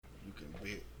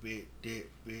bit. We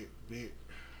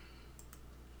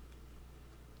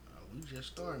just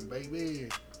starting, baby.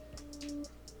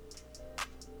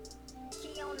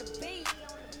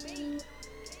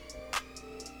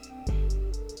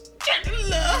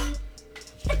 Love,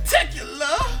 protect your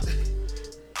love.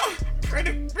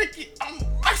 Pretty Ricky, I'm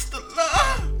Master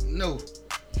Love. No.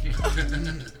 If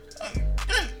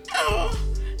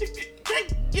you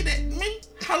can't get at me,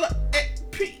 holla at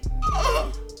P.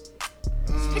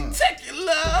 Protect your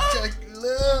love. Protect your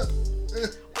love.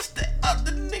 What's that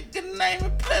other nigga name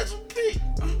in Pleasant P?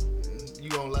 You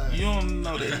gon' lie. You don't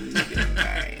know that nigga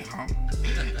name, huh?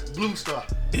 Blue Star.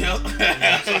 Yep.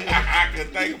 I can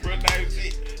think of her name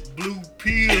shit. Blue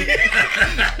Pill.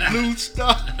 Blue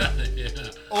Star.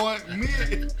 Yeah.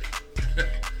 Ointment.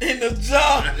 In the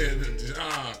jar.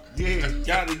 Yeah.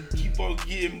 Gotta keep on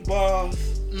getting balls.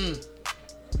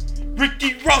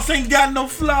 Ricky Ross ain't got no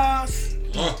flaws.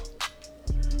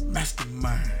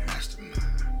 Mastermind.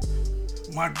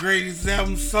 My greatest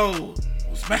album sold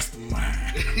was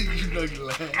Mastermind. You know you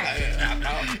lying. I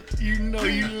know. You know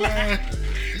you lying.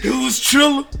 It was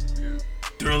Triller.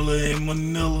 Thriller in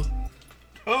Manila.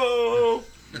 Oh.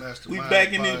 Mastermind We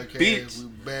back in it, podcast. bitch. We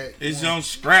back. It's Young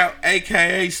Sprout,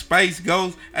 a.k.a. Space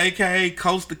Ghost, a.k.a.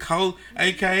 Coast to Coast,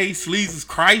 a.k.a. Sleazy's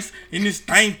Christ in this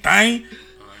thing. Alright.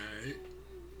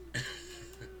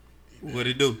 What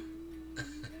it do?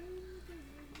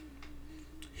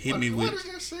 Hit me What with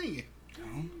is that singing?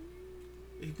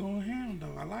 It's going ham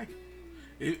though. I like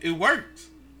it. It works.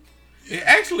 It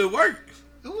actually works.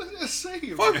 Who was that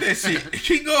singing? Fuck man? that shit.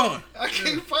 Keep going. I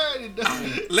can't find it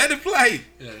though. Let it play.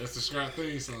 Yeah, that's the Scrap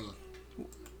theme song.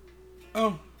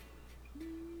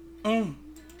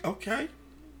 Okay.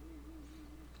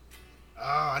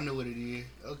 Oh, I know what it is.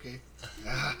 Okay.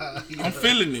 I'm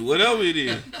feeling it. Whatever it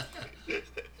is.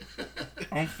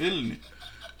 I'm feeling it.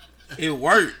 It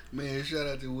worked. Man, shout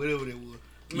out to whatever that was.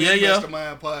 Yeah, yeah.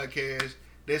 Mastermind podcast.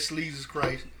 That's Sleazy's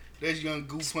Christ. That's Young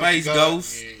Goose. Space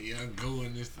Ghost. Yeah, y'all go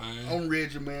in this thing. I'm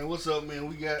Reggie, man. What's up, man?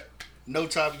 We got no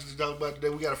topics to talk about today.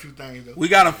 We got a few things, though. We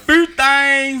got a few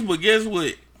things, but guess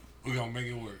what? We're gonna make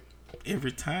it work.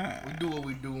 Every time. We do what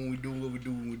we do when we do what we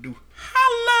do when we do.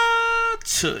 Holla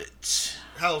church.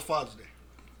 How was Father's Day?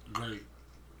 Great.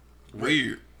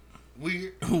 Weird.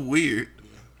 Weird. Weird.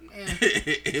 Man,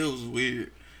 It was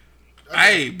weird.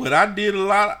 Hey, but I did a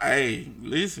lot of,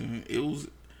 listen,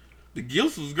 the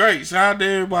gifts was great. Shout out to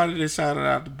everybody that shouted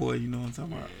out the boy, you know what I'm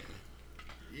talking about.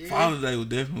 yeah. Father's Day was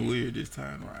definitely weird this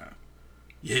time around.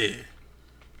 Yeah.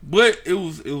 But it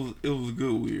was a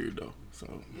good weird though.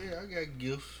 So Yeah, I got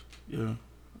gifts. yeah.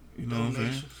 You know what I'm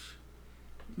saying?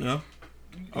 Donations. Yeah.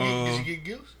 Did you get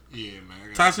gifts? Yeah, man. I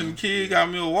got Tyson the Kid got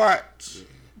me a watch.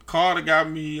 Carter got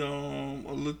me a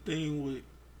little thing with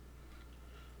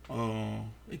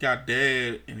it got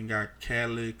Dad and it got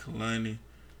Khaled, Kalani,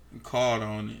 and Carter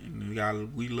on it, and it got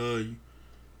We Love You.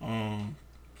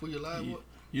 For your live Yeah. what?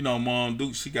 You know, Mom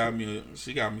Duke, she got me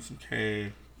some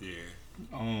cash.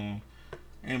 Yeah.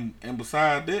 And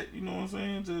beside that, you know what I'm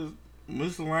saying, just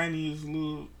miscellaneous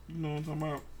little, you know what I'm talking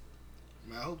about.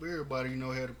 Man, I hope everybody,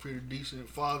 had a pretty decent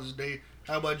Father's Day.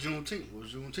 How about Juneteenth?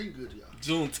 Was Juneteenth good to y'all?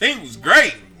 Juneteenth was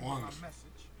great. Wonderful.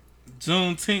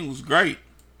 Juneteenth was great.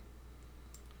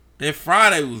 That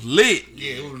Friday was lit.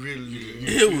 Yeah, it was really good.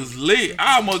 It was lit.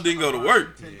 I almost didn't go to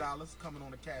work. $10 coming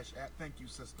on the cash app. Thank you,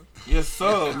 sister. Yes,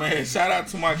 sir, man. Shout out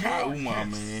to my guy Umar,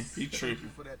 man. He Thank you tripping.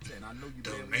 for that 10. I know you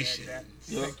barely had Donations. that.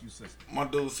 Yep. Thank you, sister. My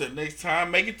dude said next time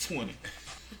make it 20.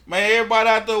 Man, everybody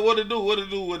out there, what it do? Yeah,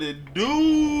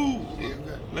 okay.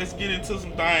 Let's get into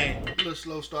some things. A little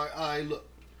slow start. All right, look.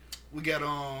 We got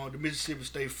the Mississippi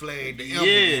State flag. The Yeah,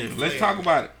 emblem of the let's flag. talk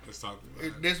about it. Let's talk about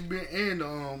it. That's been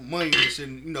monuments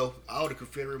and all the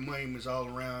Confederate monuments all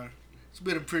around. It's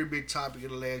been a pretty big topic in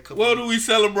the last couple. What do we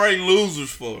celebrate losers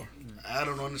for? I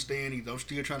don't understand either. I'm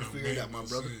still trying to figure it out, my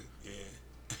brother.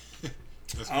 Yeah.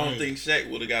 That's I don't crazy. think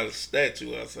Shaq would have got a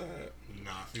statue outside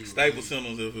Nah, if he was- Staples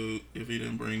Centers if he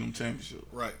didn't bring them championships.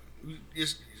 Right.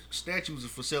 Statues are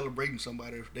for celebrating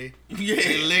somebody if they Yeah.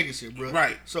 their legacy, bro.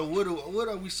 Right. So what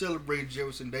are we celebrating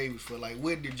Jefferson Davis for? Like,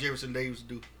 what did Jefferson Davis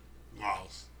do?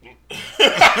 Lost.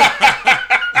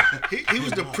 He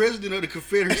was the president of the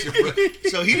Confederacy, bro.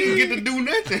 So he didn't get to do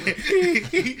nothing.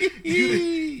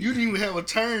 You didn't even have a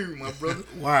term, my brother.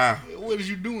 Wow. What is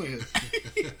you doing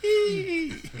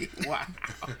here? Wow.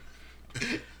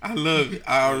 I love it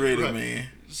already, Right. man.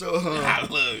 So I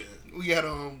love it. we got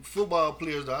football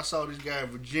players though. I saw this guy in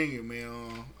Virginia,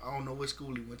 man. I don't know what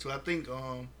school he went to. I think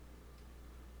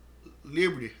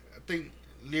Liberty. I think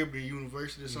Liberty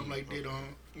University or something like that.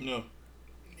 No.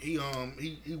 He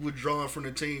withdrawn from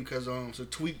the team because some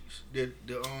tweets that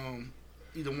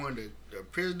either one of the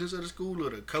presidents of the school or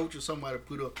the coach or somebody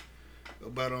put up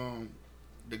about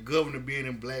the governor being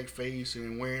in blackface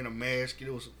and wearing a mask.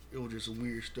 It was just some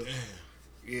weird stuff.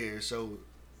 Yeah, so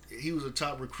he was a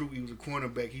top recruit. He was a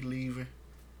cornerback. He leaving.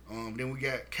 Then we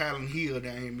got Kylan Hill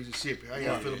down here in Mississippi. How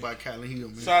y'all feel about Kylan Hill,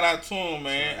 man? Shout out to him,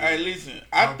 man. Hey, listen,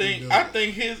 I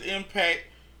think his impact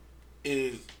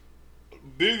is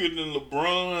bigger than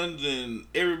LeBron's and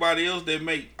everybody else that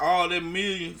make all them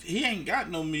millions. He ain't got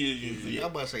no millions yet.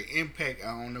 I'm about to say impact.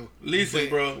 I don't know. Listen,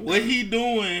 bro, what he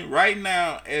doing right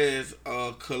now as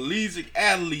a collegiate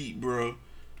athlete, bro,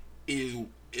 is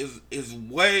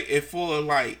way, as far as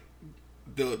like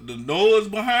the noise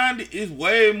behind it is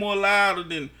way more louder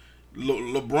than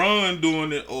LeBron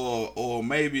doing it, or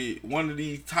maybe one of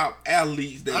these top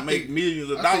athletes that make millions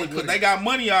of dollars because they got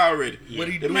money already. What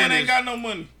he the doing man ain't got no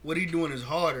money. What he doing is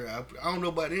harder. I don't know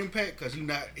about the impact because he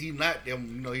not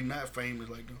them. You know, he not famous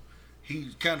like them.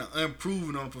 He's kind of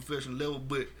unproven on a professional level,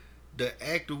 but the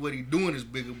act of what he doing is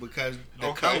bigger because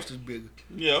the cost is bigger.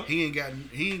 Yeah, he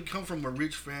ain't come from a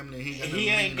rich family. He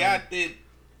ain't got that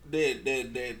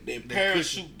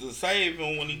parachute to save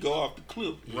him when he go off the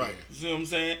cliff. Right. You see what I'm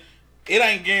saying? It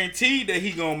ain't guaranteed that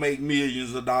he gonna make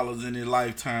millions of dollars in his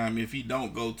lifetime if he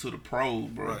don't go to the pros,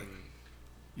 bro. Right.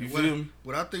 You feel me?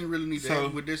 What I think really needs to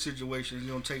happen with this situation is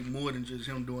gonna take more than just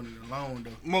him doing it alone,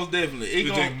 though. Most definitely,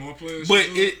 it take more players. But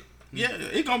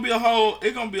it's gonna be a whole.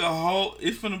 It's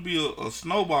gonna be a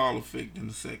snowball effect in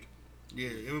a second. Yeah,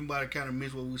 everybody kind of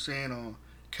missed what we were saying on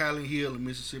Kylan Hill of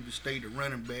Mississippi State, the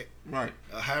running back. Right.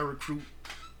 A high recruit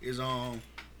is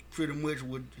pretty much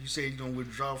what he said he's gonna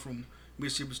withdraw from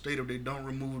Mississippi State if they don't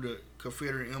remove the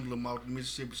Confederate emblem off the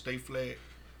Mississippi State flag.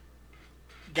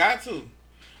 Got to.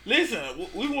 Listen,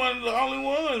 we one of the only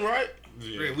ones, right?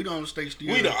 Yeah, we the only state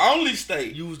still. We the only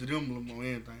state use the emblem on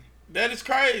anything. That is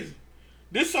crazy.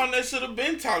 This something that should have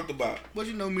been talked about. But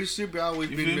you know, Mississippi always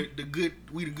been the good.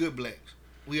 We the good blacks.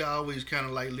 We always kind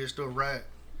of like let stuff ride.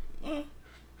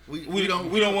 We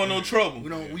don't want no trouble.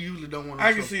 We usually don't want no trouble.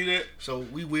 I can see that. So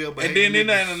we will behave. And then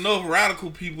there ain't enough radical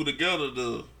people together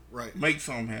to make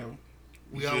something happen.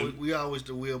 We always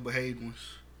the well behaved ones.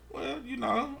 Well, you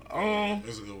know,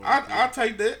 that's a good way I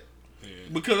take that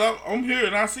because I'm here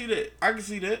and I see that. I can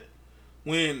see that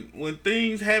when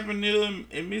things happen here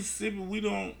in Mississippi, we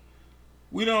don't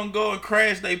go and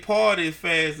crash they party as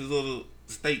fast as other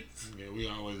states. Yeah, we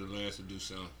always the last to do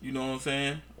something. You know what I'm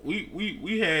saying?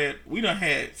 We done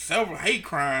had several hate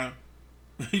crimes.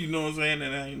 You know what I'm saying?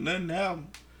 And ain't nothing happened.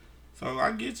 So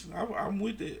I get you. I'm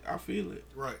with it. I feel it.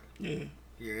 Right. Yeah.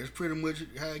 Yeah, it's pretty much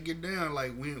how it get down.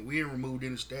 Like we ain't removed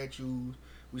any statues.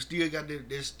 We still got the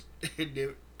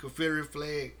Confederate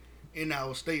flag in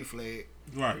our state flag.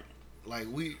 Right. Like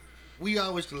we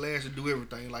always the last to do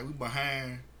everything. Like we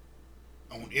behind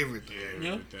on everything.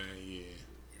 Yeah, everything. Yeah.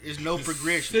 It's no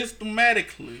progression.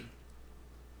 Systematically.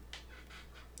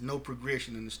 No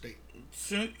progression in the state.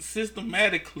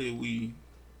 Systematically,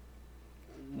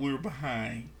 we're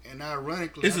behind. And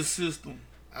ironically, it's a system.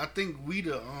 I think we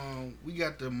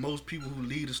got the most people who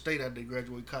leave the state after they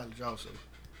graduate college. Also,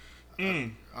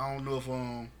 I don't know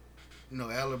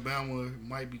if Alabama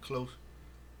might be close,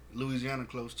 Louisiana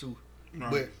close too,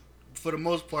 but for the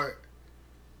most part,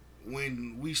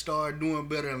 when we start doing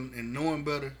better and knowing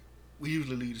better, we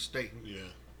usually leave the state. Yeah.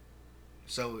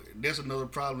 So that's another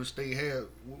problem the state have.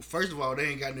 First of all, they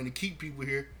ain't got nothing to keep people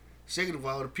here. Second of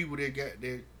all, the people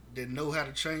that know how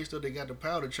to change stuff, they got the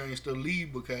power to change stuff,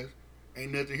 leave because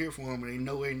ain't nothing here for them, and they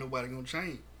know ain't nobody gonna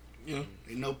change. Yeah.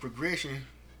 They know progression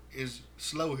is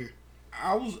slow here.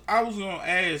 I was gonna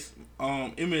ask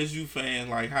MSU fans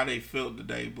like how they felt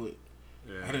today, but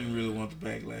I didn't really want the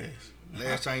backlash.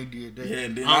 Last time you did that. Yeah,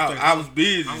 and then I was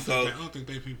busy, I don't think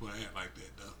they people act like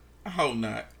that though. I hope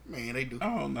not. Man, they do. I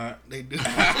hope not. They do. I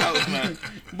hope not.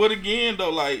 But again,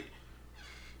 though, like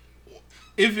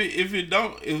if it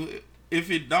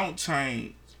don't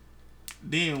change,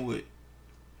 then what?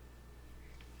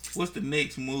 What's the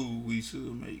next move we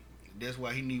should make? That's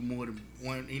why he need more than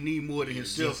one. He need more than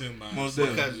himself. Most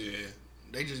because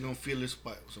they just gonna fill his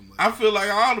spot with somebody. I feel like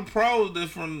all the pros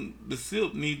that's from the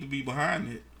SIP need to be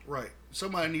behind it. Right.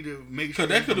 Somebody need to make sure. Cause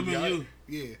that could have been you.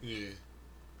 Yeah. Yeah.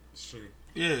 It's true.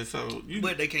 Yeah. So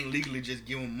but they can't legally just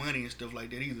give them money and stuff like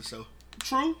that either. So.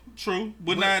 True.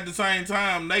 But now at the same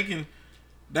time, they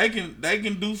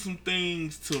can do some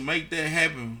things to make that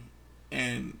happen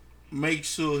and make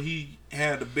sure he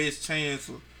had the best chance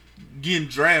of getting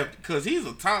drafted because he's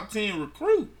a top 10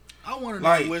 recruit. I want to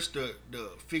know what's the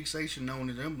fixation on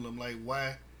his emblem. Like,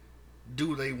 why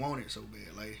do they want it so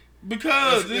bad? Like,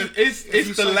 Because If it's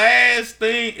you the say- last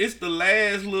thing. It's the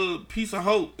last little piece of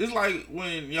hope. It's like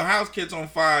when your house catch on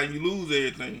fire and you lose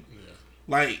everything. Yeah.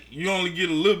 Like you only get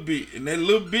a little bit, and that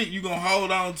little bit you gonna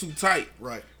hold on too tight.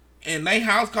 Right. And they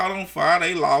house caught on fire.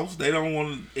 They lost. They don't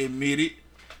want to admit it.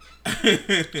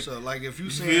 So like if you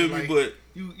You say feel me? like But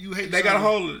you hate they gotta something-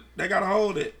 hold it. They gotta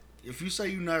hold it. If you say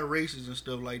you're not racist and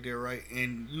stuff like that, right,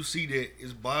 and you see that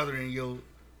it's bothering your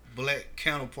black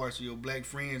counterparts or your black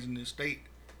friends in the state,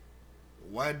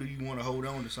 why do you want to hold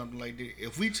on to something like that?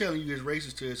 If we telling you it's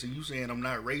racist to us and you saying I'm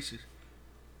not racist,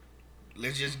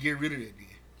 let's just get rid of that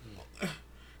then.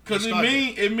 Cause Let's start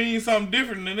it means something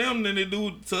different to them than it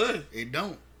do to us. It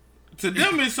don't. To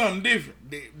them, it's something different.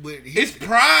 But It's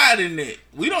pride in it.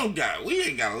 We ain't got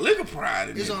a lick of pride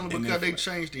in it. it's only in because that they fight.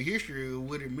 changed the history of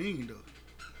what it means though.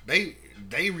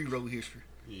 They rewrote history.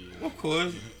 Yeah. Of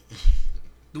course.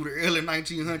 Through the early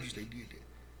 1900s, they did that.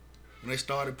 When they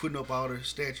started putting up all the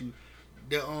statues,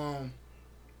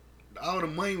 all the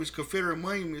monuments, Confederate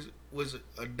monuments, was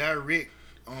a direct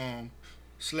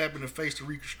slap in the face to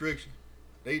Reconstruction.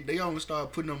 They only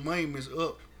started putting them monuments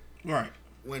up Right.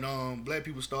 when black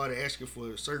people started asking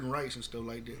for certain rights and stuff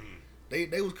like that.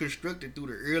 They was constructed through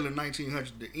the early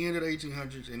 1900s, the end of the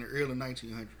 1800s and the early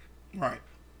 1900s. Right.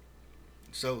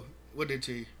 So what they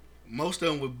tell you, most of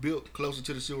them were built closer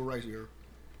to the civil rights era.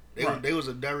 Right. They was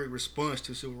a direct response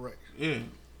to civil rights. Yeah.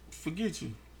 Forget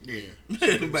you. Yeah,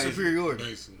 Basically. superiority.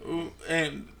 Basically.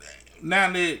 And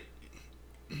now that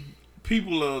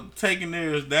people are taking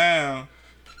theirs down,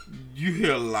 you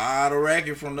hear a lot of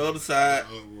racket from the other side.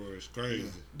 Upwards, crazy.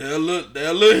 They're a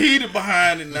little heated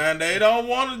behind it now. They don't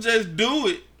want to just do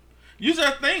it. You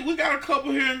just think we got a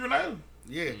couple here in Grenada.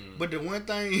 Yeah, but the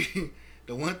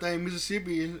one thing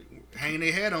Mississippi is hanging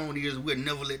their hat on is we'll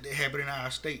never let that happen in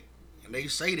our state. And they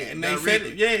say that. And they said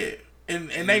it, yeah. And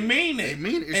they mean it. They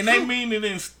mean it. It's and true. they mean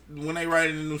it when they write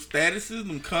it in them statuses,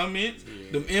 them comments,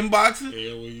 Yeah. them inboxes.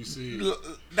 Yeah, well, you see.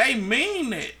 They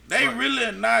mean it. They Right. really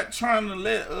are not trying to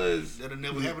let us. That'll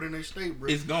never happen in their state, bro.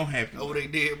 It's gonna happen. Over their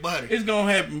dead body. It's gonna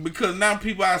happen because now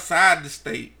people outside the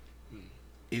state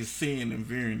is seeing and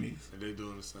viewing these. And they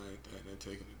doing the same thing. They're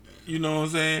taking it down. You know what I'm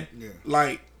saying? Yeah.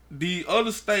 Like the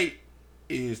other state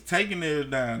is taking theirs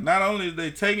down. Not only is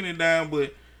they taking it down,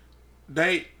 but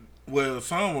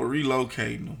some are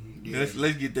relocating them. Yeah.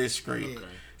 Let's get that straight. Yeah. Okay.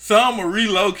 Some are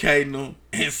relocating them,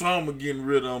 and some are getting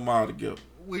rid of them altogether.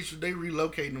 Which they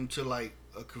relocating them to like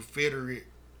a Confederate,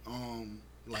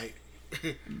 like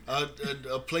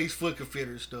a place for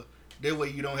Confederate stuff. That way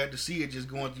you don't have to see it just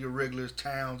going through your regular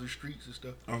towns and streets and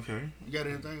stuff. Okay. You got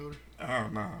anything with it? Oh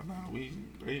no.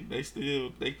 They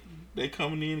still they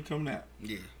coming in and coming out.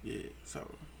 Yeah. Yeah. So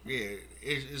Yeah,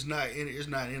 it's not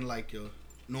in like your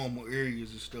normal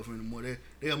areas and stuff anymore.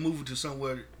 They're moving to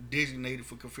somewhere designated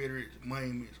for Confederate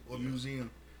monuments or museum,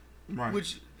 right.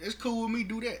 which is cool with me.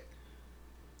 Do that.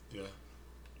 Yeah.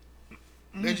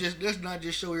 Let's not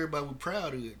just show everybody we're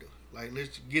proud of it though. Like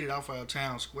let's get it off our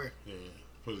town square. Yeah.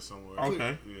 Put it somewhere.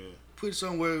 Okay. Yeah. Put it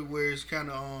somewhere where it's kind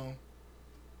of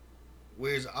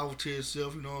where it's off to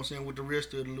itself. You know what I'm saying? With the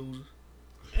rest of the losers.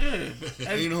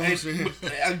 Yeah. You know what I'm saying?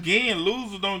 But again,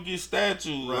 losers don't get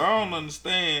statues. Right. I don't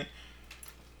understand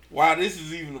why this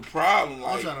is even a problem.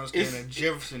 Like, I'm trying to understand it's- that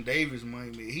Jefferson Davis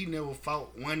monument. He never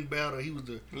fought one battle. He was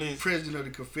the Listen. president of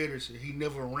the Confederacy. He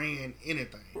never ran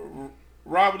anything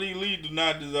Robert E. Lee do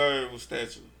not deserve a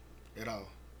statue. at all.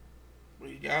 But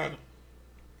he got him.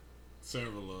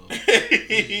 Several of them.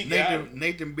 He got him.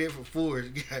 Nathan Bedford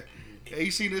Forrest got. Hey,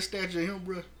 you seen that statue of him,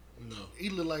 bro? No. He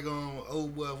look like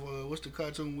old boy. What's the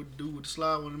cartoon with the dude with the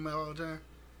slide on the mouth all the time?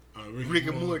 Rick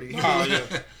and Morty. Oh,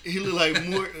 yeah. He look like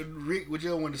Rick,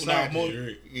 whichever one the Nah, side. Morty.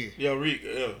 Rick. Yeah. Yeah, Rick.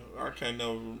 Yeah, I can't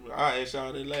never. I asked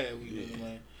y'all that last week,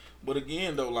 man. But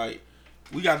again, though, like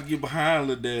we got to get behind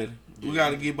Lil Daddy. We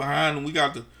got to get behind him. We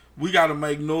got to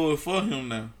make noise for him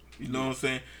now. You know what I'm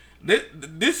saying?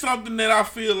 This something that I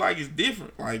feel like is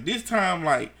different. Like this time,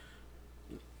 like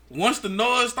once the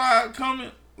noise started coming,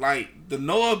 like the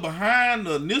noise behind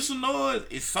the initial noise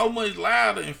is so much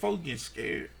louder, and folks getting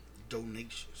scared.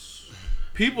 Donations.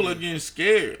 People are getting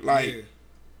scared. Like. Yeah.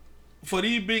 For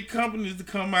these big companies to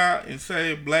come out and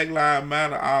say Black Lives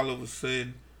Matter all of a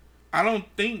sudden, I don't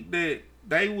think that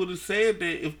they would have said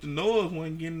that if the noise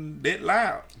wasn't getting that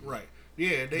loud. Right.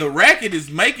 Yeah. The racket is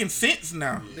making sense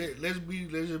now. Let's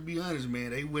just be honest,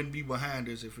 man. They wouldn't be behind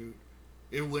us if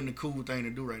it wasn't a cool thing to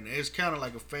do right now. It's kind of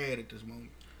like a fad at this moment.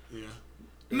 Yeah.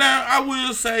 Now I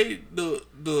will say the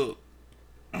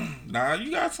now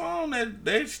you got some that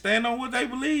they stand on what they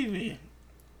believe in.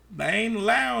 They ain't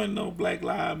allowing no Black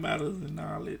Lives Matters and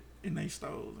all that in their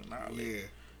stores and all that. Yeah.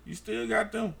 You still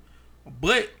got them.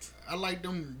 But I like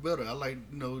them better. I like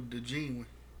the Gene one.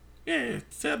 yeah,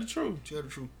 tell the truth. Tell the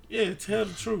truth. Yeah, tell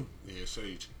the truth. Yeah,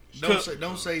 Sage.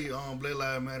 Don't say Black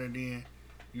Lives Matter. Then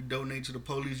you donate to the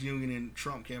police union and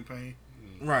Trump campaign.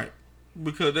 Right.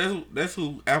 Because that's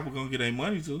who Apple gonna get their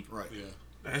money to. Right. Yeah.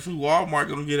 That's who Walmart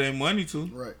gonna get their money to.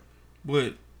 Right.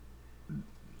 But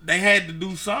they had to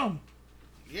do something.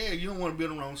 Yeah, you don't want to be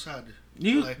on the wrong side.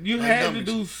 You Like had to Dominic.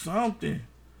 do something.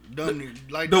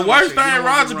 The worst thing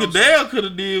Roger Goodell could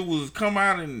have did was come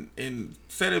out and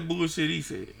say that bullshit he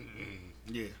said.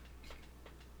 Yeah.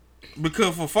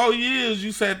 Because for 4 years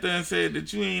you sat there and said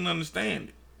that you ain't understand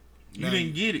it. You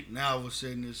didn't get it. Now all of a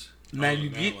sudden it's Now Oh, you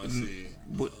now get I see.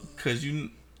 because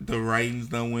the ratings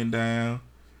done went down.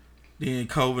 Then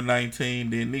COVID-19,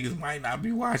 then niggas might not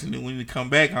be watching it when you come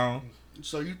back home.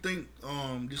 So you think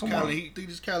this Come on.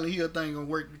 Kylie Hill thing gonna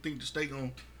work? You think the state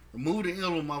gonna remove the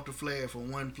emblem off the flag for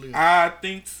one player? I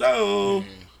think so.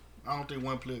 I don't think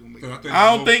one player gonna make I it. think-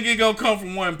 I don't think it gonna come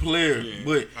from one player, Yeah,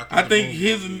 but I think the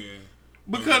his movement,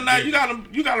 because now you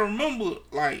gotta remember,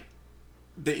 like,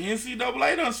 the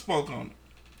NCAA done spoke on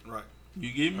it. Right.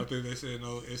 You get I me? think they said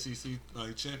no SEC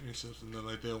like championships and nothing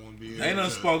like that won't be. They done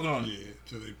spoke on it. Yeah,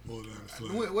 till they pull down the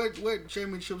flag. What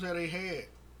championships have they had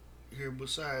here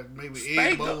besides maybe State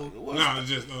Egg though. Bowl? What? No,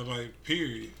 just like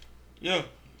period. Yeah.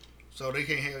 So they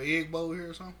can't have Egg Bowl here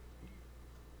or something?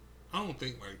 I don't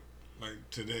think like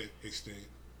to that extent.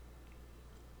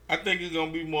 I think it's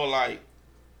gonna be more like,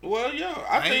 well, yeah.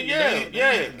 I think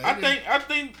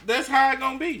that's how it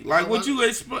gonna be. Like what you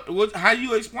how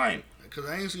you explain it. Because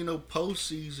I ain't seen no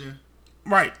postseason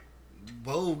Right.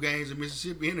 bowl games in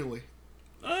Mississippi anyway.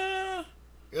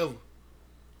 Ever.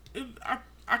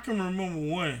 I can remember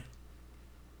one.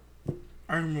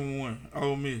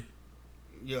 Ole Miss.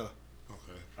 Yeah.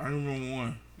 Okay. I remember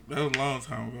one. That was a long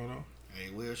time ago though. Hey,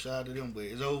 well, shout out to them, but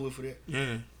it's over for that.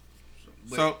 Yeah.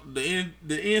 But, So the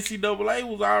NCAA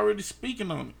was already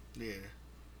speaking on it. yeah.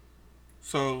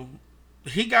 So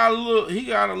he got a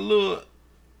little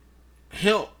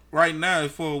help right now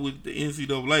as far with the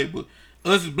NCAA, but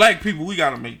us as black people, we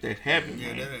gotta make that happen.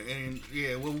 Yeah,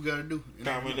 man. what we gotta do?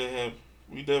 Gotta make that happen.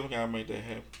 We definitely gotta make that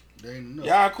happen. There ain't enough.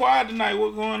 Y'all quiet tonight.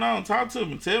 What going on? Talk to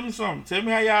me. Tell me something. Tell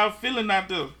me how y'all feeling out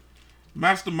there,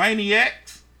 Master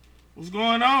Maniacs. What's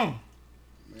going on?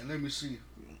 Man, let me see.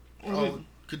 What Oh, is it?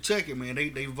 Kentucky, man,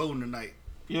 they voting tonight.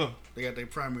 Yeah. They got their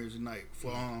primaries tonight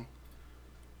for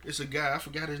it's a guy, I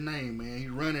forgot his name, man. He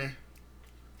running.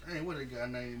 Dang, what that guy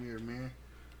name here, man?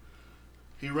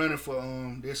 He running for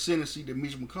that Senate seat that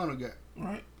Mitch McConnell got.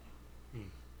 Right.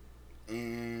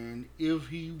 And if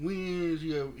he wins,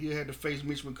 he'll have to face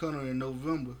Mitch McConnell in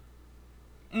November.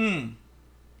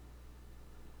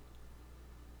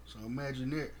 So imagine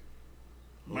that.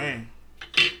 Man.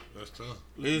 That's tough.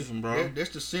 Listen, bro. That's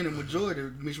the Senate majority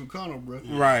of Mitch McConnell, bro.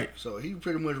 Right. So he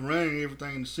pretty much running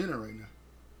everything in the Senate right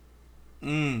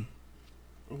now.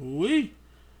 We.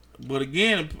 But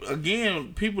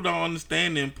again, people don't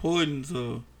understand the importance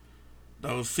of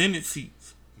those Senate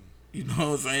seats. You know what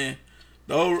I'm saying?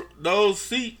 Those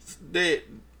seats that,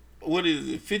 what is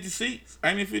it, 50 seats?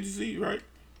 Ain't it 50 seats, right?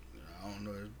 I don't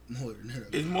know. It's more than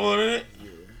that. It's more than that?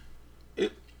 Yeah.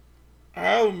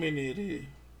 However many it is.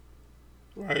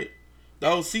 Right?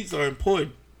 Those seats are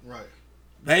important. Right.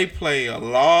 They play a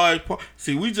large part.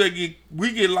 See, we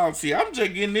get lost. See, I'm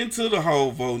just getting into the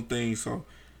whole voting thing, so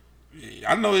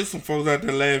I know there's some folks out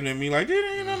there laughing at me like, they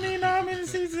ain't no need how many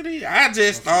seats it is. I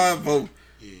just started voting.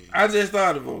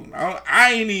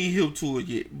 I ain't even hip to it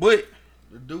yet. But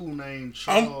The dude named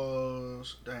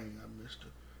Charles. Dang, I missed it.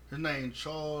 His name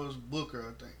Charles Booker,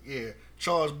 I think. Yeah,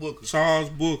 Charles Booker. Charles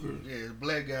Booker. Yeah, the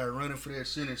black guy running for that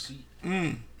Senate seat.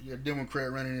 He a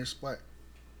Democrat running in spot.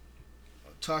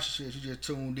 Tasha said she just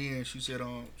tuned in. She said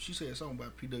something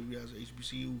about PWIs and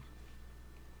HBCUs.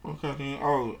 Okay then.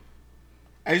 Oh,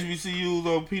 HBCUs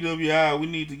or PWI, we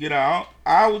need to get our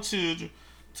children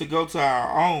to go to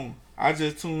our own. I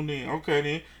just tuned in. Okay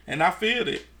then. And I feel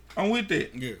that. I'm with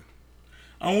that. Yeah.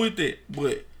 I'm with that.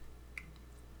 But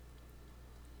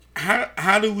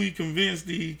how do we convince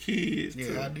these kids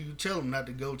How do you tell them not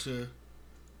to go to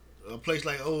a place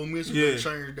like Ole Miss Yeah. who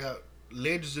churned out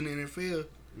legends in the NFL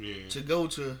to go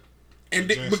to? and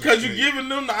Jackson because State. you're giving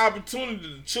them the opportunity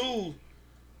to choose,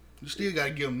 You still got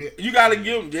to give them that. you got to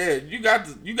give them. Yeah, you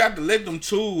got to let them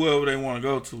choose wherever they want to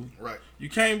go to. Right. You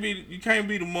can't be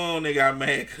the mom that got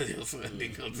mad because your son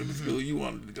didn't go to the school you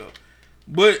wanted to go.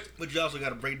 But you also got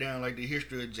to break down like the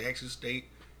history of Jackson State.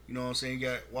 You know what I'm saying? You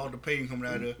got Walter Payton coming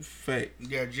out of. fact, You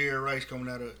got Jerry Rice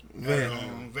coming out of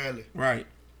Valley. right?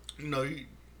 You know, you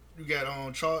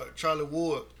got Charlie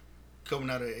Ward coming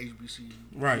out of HBCU.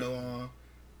 Right. You know,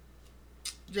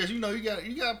 Just you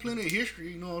got plenty of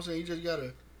history. You know what I'm saying? You just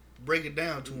gotta break it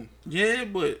down to them. Yeah,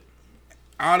 but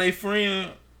all they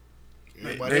friends,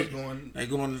 Everybody else going. they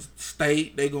going to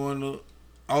state, they going to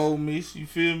Ole Miss. You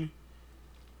feel me?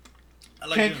 I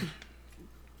like them.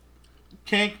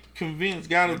 Can't convince.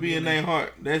 Gotta be in their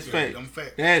heart. That's fact. Them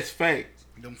facts. That's facts.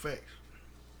 Them facts.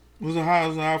 What's the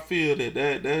house? I feel that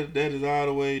is all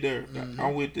the way there. Mm-hmm.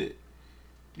 I'm with it.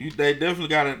 They definitely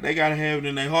gotta have it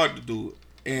in their heart to do it.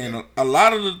 And a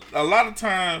lot of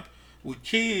time with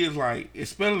kids, like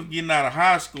especially getting out of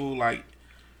high school, like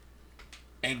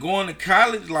and going to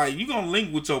college, like you gonna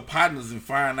link with your partners and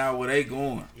find out where they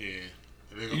going. Yeah.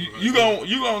 You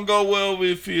gonna go where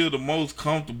we feel the most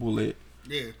comfortable at.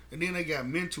 Yeah, and then they got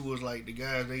mentors like the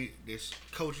guys that's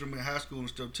coach them in high school and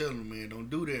stuff, telling them, man, don't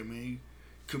do that, man. You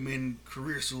commit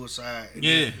career suicide. And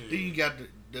Yeah. Then you got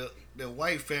the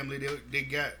white family. They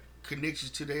got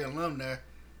connections to their alumni.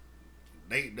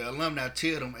 The alumni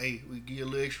tell them, hey, we give you a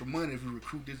little extra money if you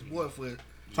recruit this boy for us.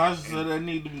 Tasha said they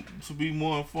need to be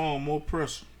more informed, more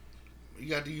pressure. You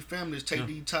got these families take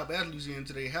these top athletes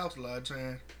into their house a lot of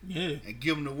times. Yeah. And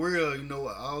give them the world,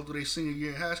 all through their senior year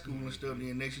in high school and stuff.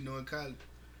 Then next in college,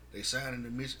 they signing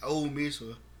the Ole Miss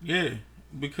or Yeah.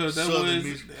 Because that's Southern where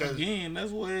Miss, because-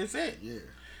 that's where it's at. yeah.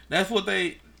 That's what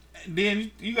they.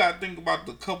 Then you gotta think about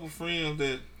the couple friends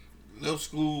that left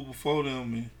school before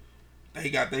them and they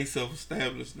got themselves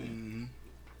established. Then,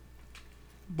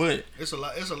 but It's a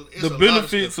lot. It's the a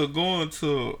benefits lot of of going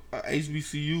to a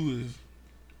HBCU is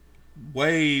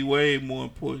way, way more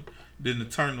important than the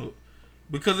turn up.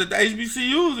 Because at the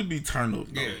HBCUs it be turn up.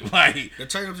 Yeah. Like the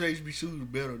turn up to HBCU is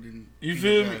better than you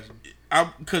feel me? guys.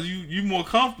 Because you more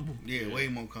comfortable. Yeah, way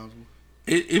more comfortable.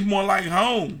 It's more like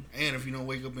home. And if you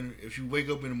wake up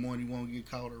in the morning, you won't get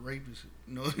called a rapist.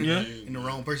 Yeah. In the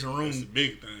wrong person's That's the room.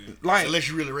 big thing. Like Unless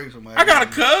you really rape somebody. I got a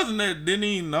cousin that didn't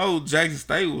even know Jackson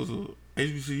State was a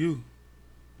HBCU.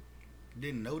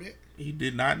 Didn't know that. He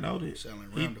did not know that. Sound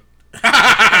like Randall.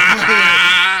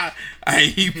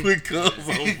 He put Cubs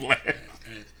on blast.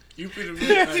 You pretty much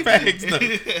That's facts, though.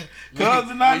 Cubs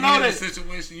did not know that.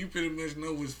 Situation, you pretty much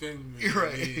know what's family. You're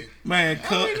right. Man, I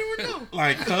Cubs, didn't even know.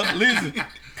 like Cubs, listen,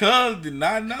 Cubs did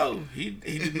not know. He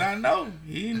did not know.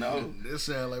 He didn't know. That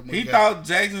sound like my He guy. thought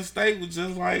Jackson State was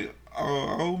just like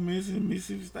Ole Miss and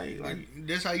Mississippi State. Like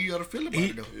That's how you ought to feel about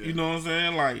it, though. you know what I'm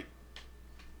saying? Like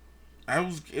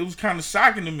it was kind of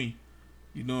shocking to me.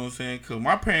 You know what I'm saying? Cause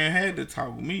my parents had to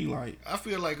talk with me. Like I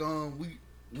feel like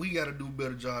we got to do a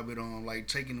better job at like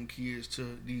taking them kids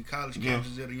to the college Yeah.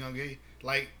 campuses at a young age.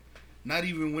 Like not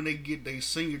even when they get their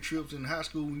senior trips in high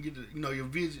school and get your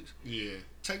visits. Yeah.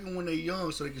 Take them when they're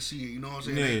young so they can see it. You know what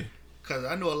I'm saying? yeah, Because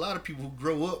I know a lot of people who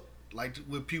grow up like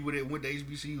with people that went to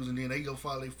HBCUs and then they go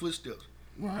follow their footsteps.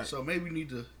 right. So maybe we need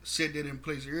to set that in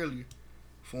place earlier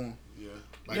for them. Yeah.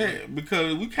 Like, Yeah,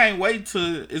 because we can't wait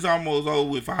till it's almost over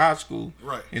with for high school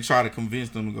right. and try to convince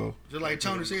them to go. Just like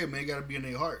Tony said, man, got to be in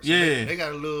their hearts. Yeah. They got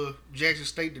to love Jackson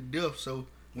State to death. So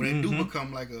when they do Mhm.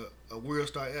 become like a world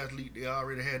star athlete, they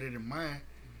already had it in mind.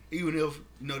 Even if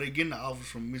they get the offers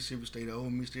from Mississippi State or Ole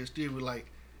Miss, they still be like,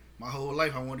 my whole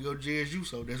life I want to go to JSU,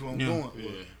 so that's where I'm Yeah. going.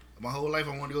 Yeah. My whole life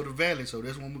I want to go to Valley, so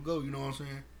that's where I'm gonna go. You know what I'm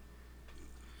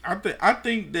saying? I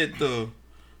think that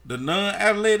the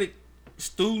non-athletic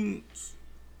students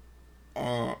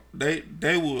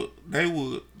they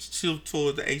would shift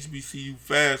towards the HBCU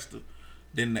faster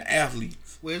than the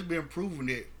athletes. Well, it's been proven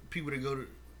that people that go to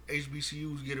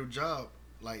HBCUs get a job.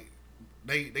 Like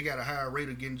they got a higher rate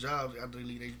of getting jobs after they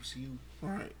leave HBCU.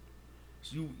 Right.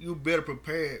 So you're better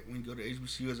prepared when you go to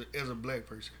HBCU as a black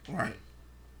person. Right.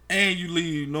 And you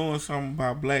leave knowing something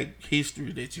about black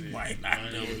history that you might not I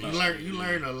know. know. You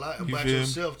learn a lot You about feel me?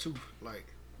 yourself too. Like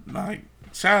Like,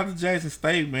 shout out to Jackson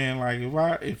State, man. Like,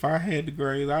 if I had the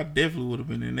grades, I definitely would have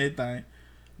been in that thing.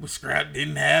 But Scrap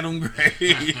didn't have them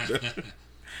grades.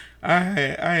 I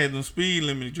had them speed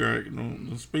limit grades.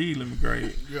 The speed limit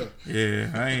grades. yeah,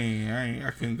 Yeah,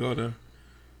 I couldn't go to.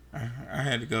 I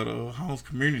had to go to Holmes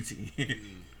Community.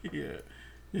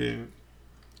 yeah.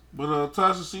 But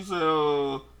Tasha, she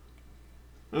said,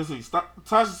 let's see.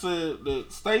 Tasha said the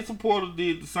state supporter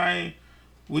did the same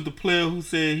with the player who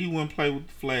said he wouldn't play with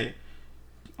the flag.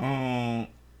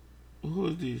 Who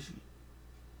is this?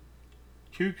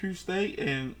 QQ State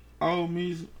and Ole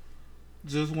Miss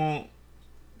just want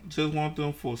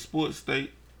them for sports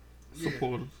state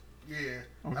supporters. yeah.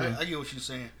 Okay. I get what you're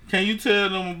saying. Can you tell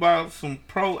them about some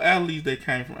pro athletes that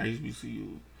came from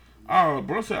HBCU? Oh,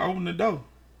 bro said open the door.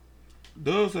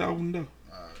 Doug said open the door.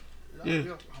 Yeah.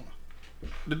 Hold on.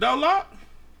 The door locked?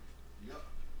 Yeah.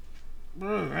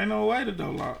 Bro, ain't no way the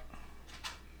door locked.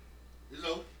 It's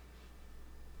open.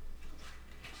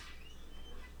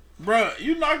 Bro,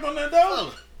 you knocked on that door?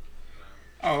 Fella.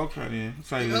 Oh, okay then.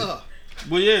 Say that. Yeah.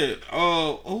 But yeah,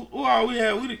 who all we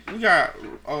had? We got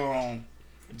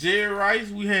Jerry Rice.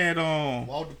 We had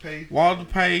Walter Payton. Walter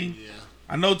Payton. Yeah.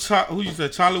 I know who you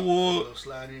said Charlie Ward. I'll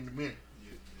slide in a minute.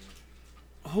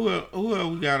 Who else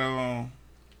we got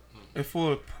as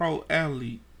far as pro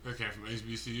athlete? That came from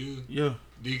HBCU. Yeah.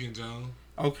 Deacon Jones.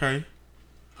 Okay.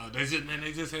 They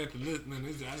just had the list. Man,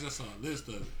 I just saw a list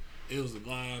of it. It was a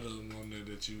lot of them on there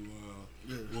that you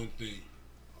wouldn't think.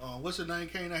 What's the name?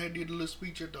 Came out here did a little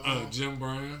speech at the Jim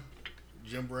Brown.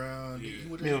 Jim Brown. Yeah. He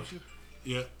went Yeah. there with you?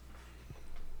 Yeah.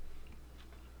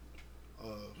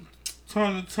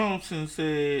 Tony Thompson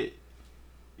said,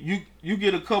 "You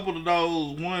get a couple of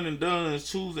those one and done's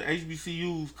choosing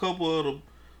HBCUs. Couple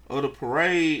of the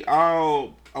parade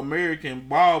all American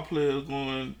ball players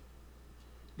going.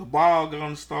 The ball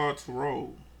gonna start to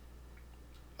roll."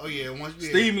 Oh yeah, once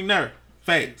Steve McNair,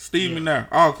 fact. Steve Yeah.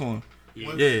 McNair, Alcorn.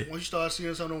 Once, Yeah. Once you start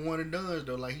seeing some of the one and dones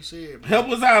though, like he said, man, Help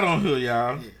us out on here,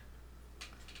 y'all. Yeah.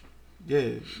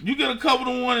 Yeah, you get a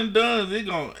couple of one and dones, it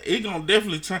gonna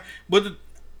definitely turn. But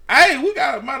hey, we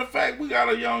got matter of fact, we got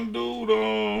a young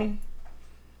dude,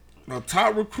 a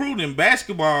top recruit in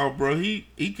basketball, bro. He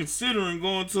considering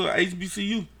going to a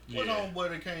HBCU. what Yeah. homeboy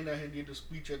that came down here and did the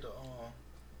speech at the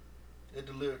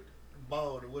little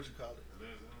ball, what you call it?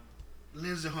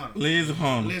 Lindsey Hunter. Lindsey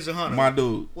Hunter, Lindsey Hunter. my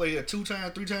dude. What, he a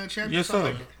 2-time, 3-time champion? Yes,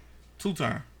 Something sir. like that. 2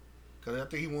 time. Cause I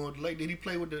think he won. Like, did he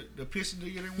play with the Pistons the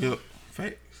year they won? Yep,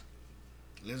 facts.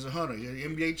 Lindsey Hunter, he an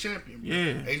NBA champion.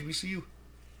 Yeah. HBCU.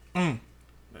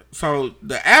 So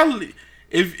the athlete,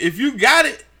 if you got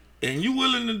it and you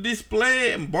willing to display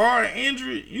it and bar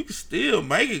injury, you can still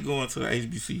make it going to the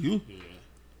HBCU. Yeah.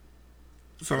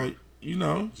 So you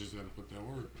know, Just gotta put that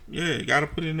work. yeah, got to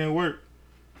put in that work.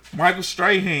 Michael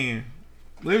Strahan,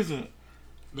 listen,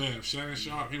 Damn, Shannon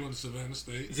Sharp, he went to Savannah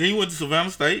State. he went to Savannah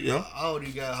State, yeah. All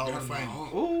these guys Hall Got of him Fame. on.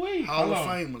 Ooh wee, Hall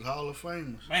of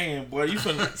Famers. Man, boy, you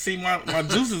finna see my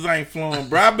juices ain't flowing,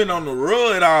 bro. I've been on the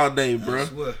road all day, bro. I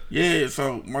swear. Yeah,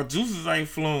 so my juices ain't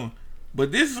flowing.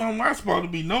 But this is something I'm supposed to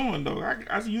be knowing, though. I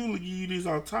usually give you this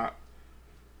on top.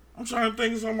 I'm trying to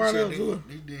think of somebody else.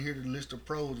 They didn't hear the list of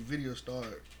pros. The video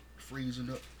started freezing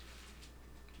up.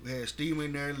 We had Steve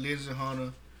McNair, Lindsey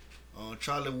Hunter,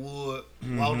 Charlie Ward,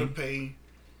 Walter Payton,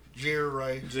 Jerry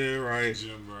Rice. Jerry Rice,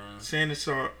 Jim Brown. Shannon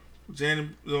Sharp,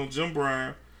 Jim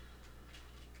Brown.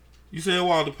 You said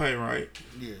Walter Payton, right?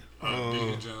 Yeah.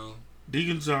 Deacon Jones.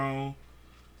 Deacon Jones.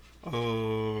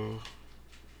 Williams.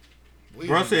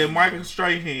 Bro said Michael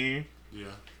Strahan. Yeah.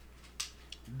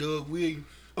 Doug Williams.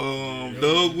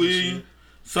 Doug Williams.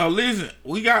 So listen,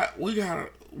 we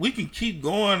can keep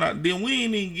going. Then we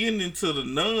ain't even getting into the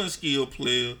non-skill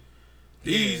players.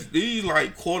 These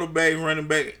like quarterback, running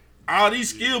back, all these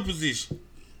skill positions.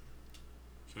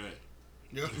 Fact.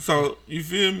 Yeah. So you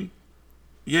feel me?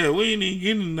 Yeah, we ain't even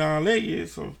getting into all that yet.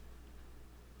 So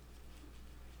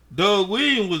Doug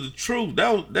Williams was the truth.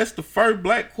 That's the first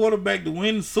black quarterback to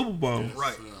win the Super Bowl. Yes,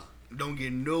 Right. sir. Don't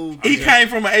get no. He came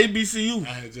from an HBCU. I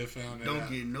had just found that Don't out.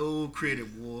 get no credit,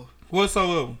 boy.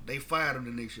 Whatsoever. They fired him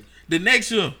the next year. The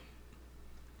next year,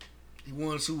 He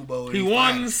won the Super Bowl. and he fired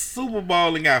won him. the Super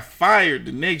Bowl and got fired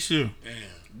the next year. Damn.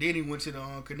 Then he went to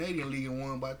the Canadian League and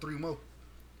won by 3 more.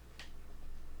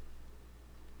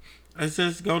 That's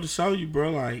just go to show you,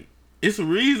 bro. Like, it's a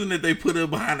reason that they put it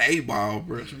behind the 8 ball,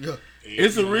 bro. Yeah.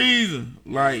 It's a reason.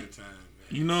 Like, Every time, man.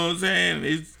 you know what I'm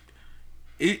saying?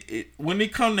 It when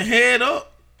it come to head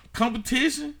up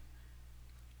competition,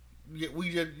 Yeah, we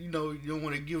just, you don't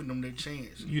want to give them that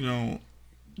chance. you know,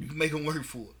 You can make them work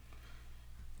for it.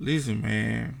 listen,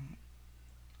 man.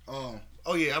 Oh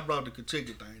yeah, I brought the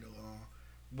Kentucky thing though,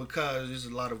 because there's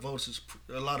a lot of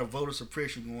voter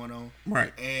suppression going on,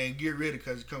 Right, and get ready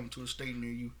because it's coming to a state near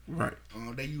you. right.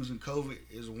 They using COVID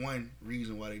is one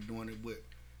reason why they doing it, but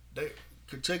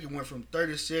Kentucky went from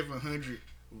 3,700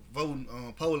 voting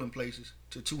polling places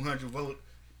to 200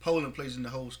 polling places in the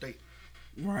whole state.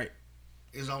 Right.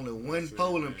 There's only one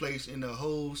polling place in the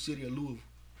whole city of Louisville,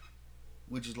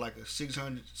 which is like a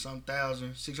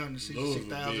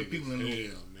 666,000 people in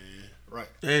Louisville. Hell, man. Right.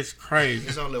 That's crazy.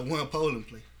 It's only one polling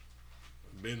place.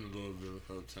 Been to Louisville a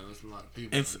couple times. There's a lot of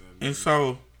people. And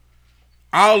so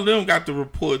all of them got to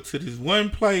report to this one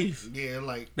place. Yeah,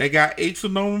 like They got X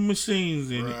number machines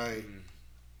in it. right.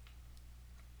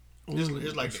 Ooh,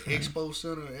 It's like the that's Expo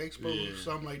Center, Yeah.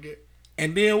 something like that.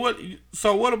 And then what?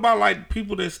 So what about like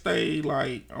people that stay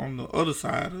like on the other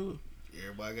side of it?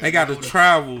 Everybody They got to vote.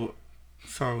 travel.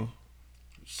 So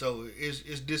it's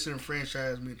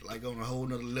disenfranchisement like on a whole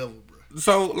nother level,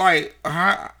 bro. like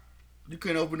how? You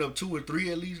couldn't open up 2 or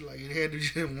 3 at least. Like it had to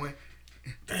just one.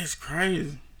 That's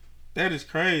crazy. That is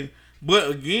crazy.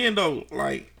 But again, though,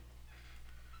 like,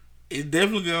 it's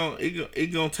definitely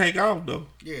gonna take off though.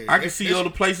 Yeah, I can see other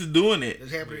places doing it.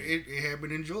 It's happening. It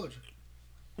happened in Georgia.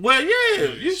 Well,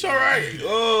 yeah, you sure right.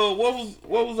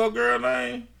 What was her girl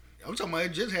name? I'm talking about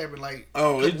it just happened like a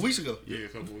couple weeks ago. Yeah, a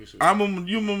couple weeks ago. I remember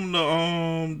you remember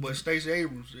the But Stacey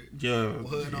Abrams, yeah,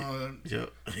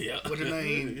 yeah. What's her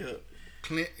name?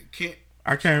 Yeah. Kent.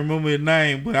 I can't remember his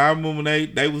name, but I remember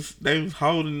they was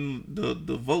holding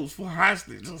the votes for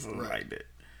hostage or something like that.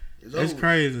 That's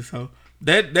crazy. So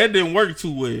that didn't work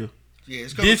too well. Yeah,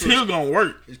 it's coming this here gonna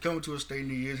work. It's coming to a state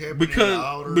near you. It's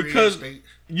happening because states.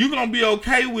 You're gonna be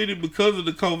okay with it because of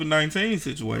the COVID-19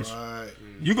 situation. Right.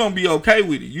 You're gonna be okay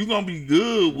with it. You're gonna be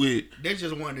good with. That's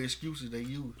just one of the excuses they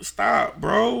use. Stop,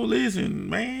 bro. Listen,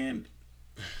 man.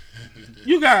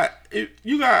 You got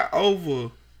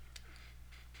over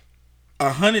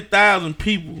 100,000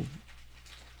 people.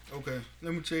 Okay,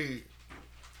 let me tell you,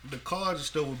 the cars and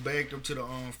stuff was backed up to the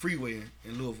freeway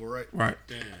in Louisville, right? Right.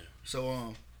 Damn.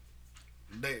 So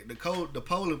the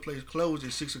polling place closed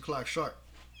at 6:00 sharp.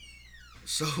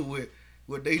 So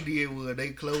what they did was they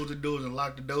closed the doors and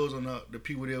locked the doors on the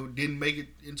people that didn't make it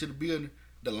into the building.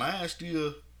 The line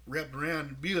still wrapped around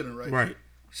the building, right? Right.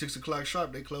 6:00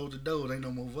 sharp, they closed the doors. Ain't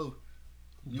no more vote.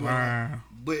 Wow.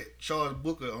 But Charles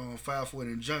Booker filed for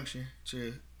an injunction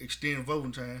to extend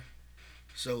voting time,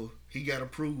 so he got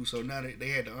approved. So now they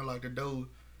had to unlock the door.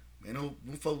 Man, them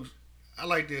folks, I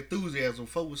like the enthusiasm.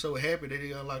 Folks were so happy that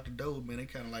they unlocked the door. Man, they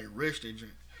kind of like rushed their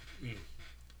drink.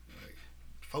 Like,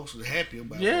 folks was happy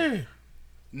about it. Yeah.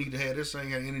 Need to have this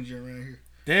same kind of energy around here.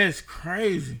 That's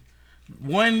crazy.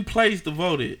 One place to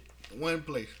vote at. One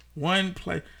place.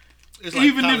 It's like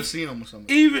even Coliseum or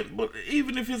something.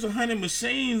 Even if it's 100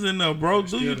 machines in there, bro,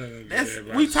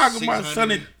 we talking about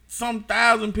some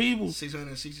thousand people.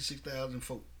 666,000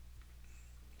 folks.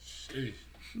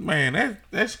 Man,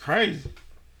 that's crazy.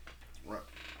 Right.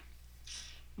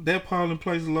 That polling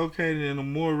place is located in a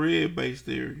more red-based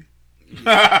area.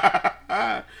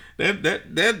 Yeah.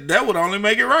 that would only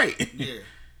make it right. Yeah.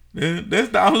 That's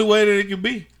the only way that it can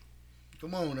be.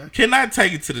 Come on, now. Cannot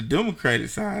take it to the Democratic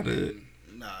side of it.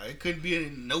 Nah, it couldn't be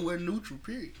nowhere neutral.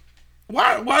 Period.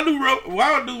 Why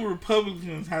do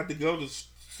Republicans have to go to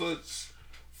such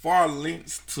far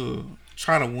lengths to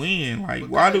try to win? Like,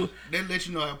 why do they let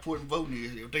you know how important voting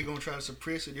is? If they gonna try to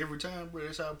suppress it every time, bro,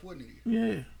 that's how important it is.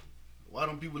 Yeah. Why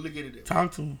don't people look at it that way?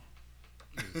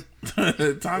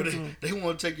 Talk to them. They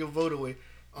want to take your vote away.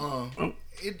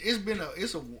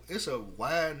 It's a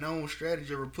wide known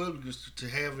strategy of Republicans to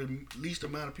have the least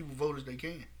amount of people vote as they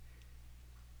can.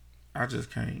 I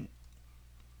just can't.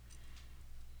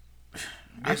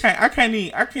 I can't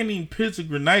even picture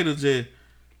Grenada just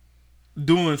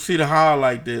doing City Hall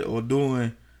like that or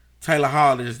doing Taylor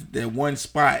Hall that one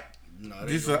spot. No,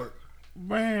 this work.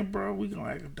 Man, bro, we gonna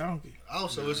act a donkey.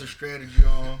 Also, it's a strategy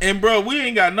on. And bro, we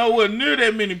ain't got nowhere near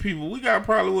that many people. We got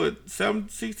probably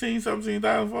 17,000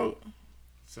 folks.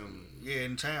 Yeah,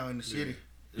 in town, in the city.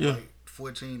 It's like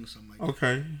 14 or something like that.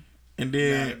 Okay. And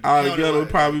then all together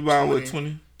probably about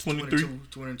 22,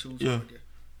 22, yeah. Like that.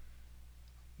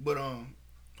 But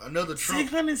another Trump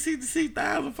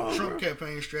 666,000 folks. Trump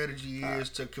campaign strategy is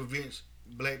to convince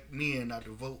black men not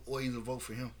to vote or either vote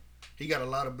for him. He got a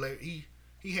lot of black.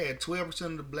 He had 12%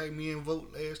 of the black men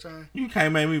vote last time. You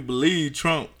can't make me believe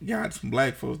Trump got some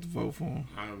black folks to vote for him.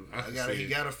 He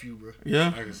got a few, bro.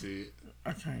 Yeah, I can see it.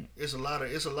 I can't. It's a lot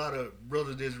of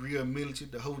brothers that's real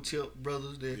militant. The Hotep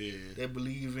brothers that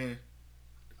believe in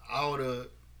all the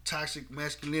toxic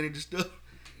masculinity stuff.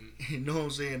 You know what I'm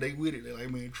saying? They with it. They're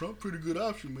like, man, Trump pretty good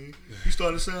option, man. He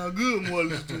starting to sound good more or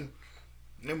less to him.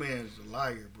 That man's a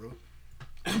liar, bro.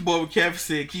 Boy McCaffrey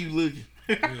said, keep looking.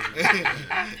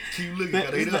 Keep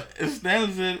looking.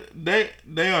 Stanley said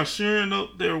they are shoring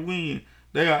up their win.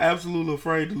 They are absolutely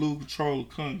afraid to lose control of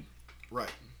Congress.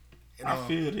 Right. And, I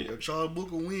feel it. If Charles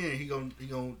Booker win, he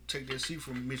gonna take that seat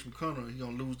from Mitch McConnell. He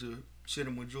gonna lose the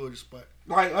Senate majority spot.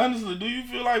 Like, honestly, do you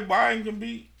feel like Biden can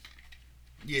beat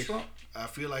Trump? I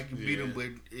feel like he beat him, but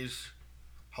it's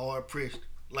hard pressed.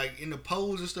 Like in the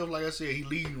polls and stuff, like I said, he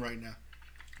leading right now.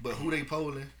 But who they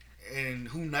polling and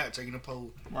who not taking the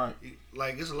poll? Right.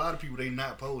 Like it's a lot of people they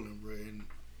not polling, bro. And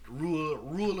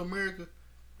rural America,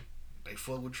 they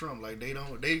fuck with Trump. Like they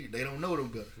don't know no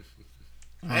better.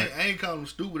 Right. I ain't calling them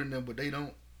stupid in them, but they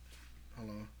don't. Hold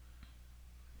on.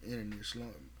 Internet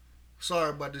slump.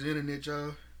 Sorry about this internet,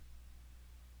 y'all.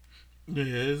 Yeah,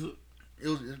 it's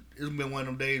been one of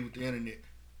them days with the internet.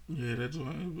 Yeah, that's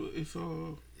why it's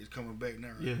coming back now.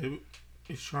 Right? Yeah,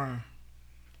 it's trying.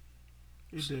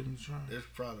 It's definitely trying. That's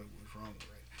probably what's wrong with it,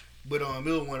 right? But it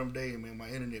was one of them days, man. My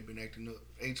internet been acting up.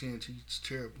 AT&T's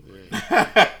terrible. It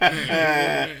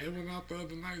went out the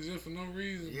other night just for no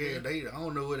reason. Yeah, man. I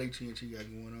don't know what AT&T got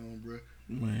going on, bro.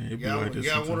 Man, it be Y'all like this.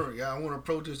 y'all want to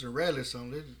protest and rally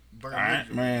something? Let's burn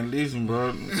Alright, man, listen,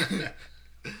 bro.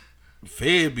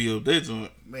 Fed bill, they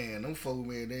joint. Man, them folks,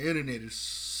 man, the internet is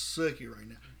sucky right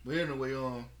now. But anyway,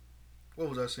 what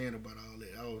was I saying about all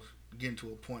that? I was getting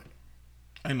to a point.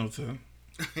 Ain't no telling.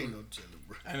 Ain't no telling,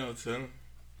 bro. Ain't no telling.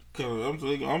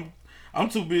 Cause I'm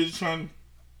too busy trying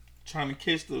to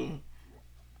catch the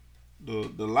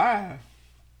live.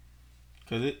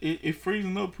 Cause it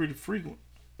freezing up pretty frequent,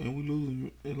 and we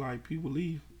losing it like people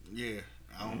leave. Yeah,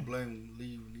 I don't blame them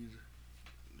leaving either.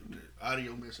 The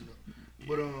audio messing up.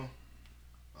 But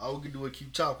all we can do is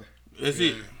keep talking. That's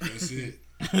it. That's it.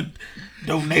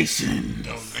 Donation.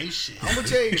 I'm gonna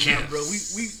tell you, now, bro.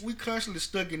 We constantly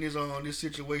stuck in this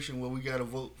situation where we gotta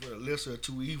vote for the lesser of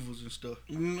two evils and stuff.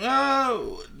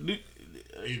 No. Either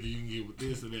you can get with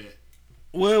this or that.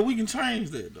 Well, we can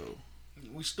change that though.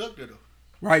 We stuck there though.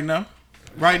 Right now.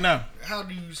 How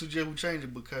do you suggest we change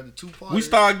it? Because the two We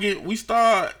parties.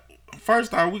 start.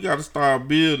 First off, we gotta start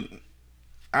building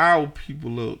our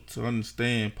people up to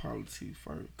understand politics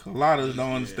first. Cause a lot of us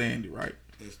don't understand it, right?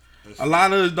 A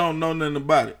lot of us don't know nothing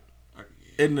about it.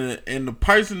 And the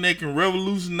person that can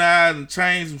revolutionize and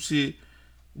change some shit,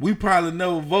 we probably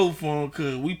never vote for him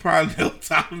because we probably never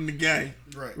taught him the game.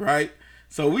 Right?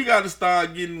 So we got to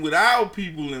start getting with our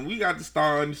people, and we got to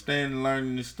start understanding and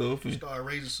learning this stuff. And start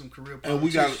raising some career politics. And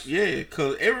we got,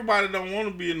 because everybody don't want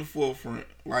to be in the forefront.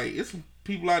 Like, it's some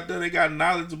people out there that got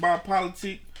knowledge about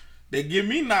politics. They give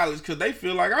me knowledge because they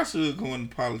feel like I should go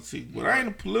into politics. But I ain't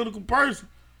a political person.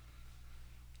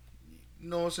 You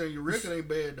know what I'm saying? Your record ain't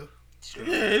bad, though.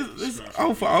 Yeah, it's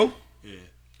 0 for 0.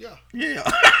 Yeah.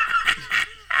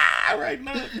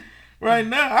 Right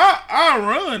now, I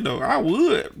run, though. I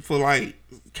would for, like,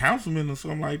 councilman or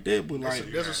something like that. But,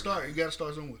 like... That's a start. You got to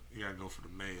start somewhere. You got to go for the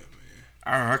mayor,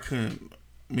 man. I couldn't...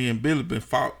 Me and Billy been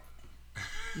fought.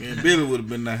 Me and Billy would have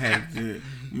been not happy.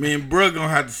 Me and bro gonna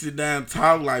have to sit down and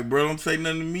talk. Like, bro, don't say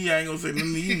nothing to me. I ain't gonna say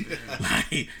nothing to you.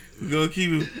 Like,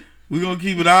 we gonna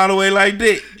keep it all the way like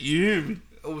that. You hear me?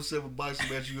 07 boxing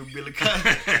match, you and Billy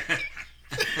Cotton.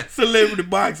 Celebrity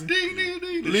boxing. Ding, ding,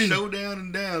 ding. The showdown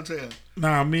in downtown.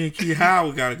 Nah, me and Key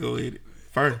Howard gotta go hit it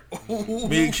first.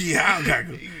 Me and Key Howard gotta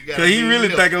go. Cause he really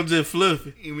think I'm just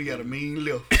fluffy. And we got a mean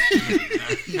left.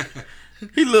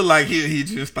 He look like he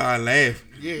just started laughing.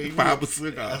 Yeah, he Pop a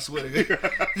cigar. I swear to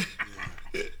God.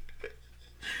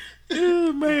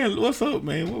 Yeah, man, what's up,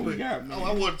 man? What we got, man?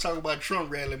 I want to talk about Trump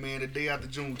rally, man, the day after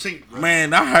Juneteenth, bro.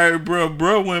 Man, I heard,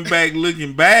 bro went back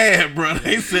looking bad, bro.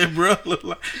 They said, bro, look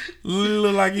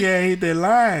like he had hit that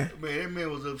line. Man, that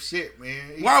man was upset,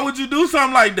 man. Why would you do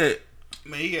something like that?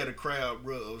 Man, he had a crowd,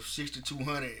 bro, of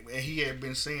 6,200, and he had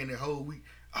been saying the whole week,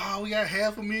 we got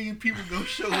 500,000 people gonna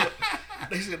show up.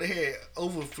 They said they had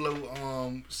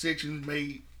overflow sections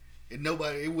made, and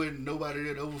it wasn't nobody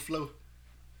there to overflow.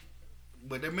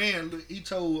 But that man, he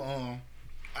told,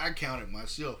 I counted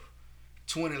myself,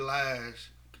 20 lies,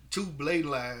 2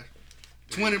 blatant lies,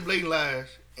 20 blatant lies,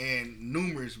 and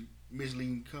numerous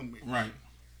misleading comments. Right.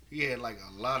 He had like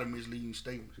a lot of misleading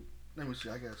statements. Let me see,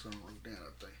 I got something wrote down,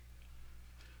 I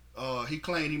think. He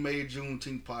claimed he made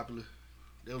Juneteenth popular.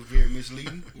 That was very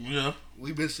misleading. Yeah.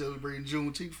 We've been celebrating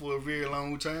Juneteenth for a very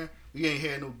long time. We ain't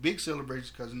had no big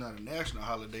celebrations because it's not a national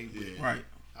holiday. But right.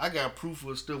 I got proof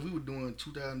of stuff we were doing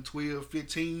 2012,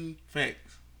 15.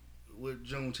 Facts. With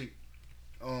Juneteenth.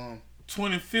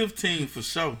 2015 for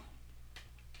sure.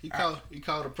 He called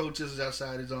the protesters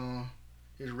outside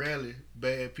his rally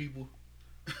bad people.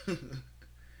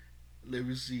 Let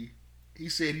me see. He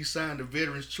said he signed the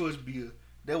Veterans Choice Bill.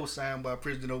 That was signed by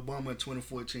President Obama in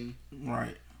 2014.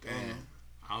 Right.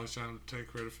 I was trying to take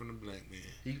credit from the black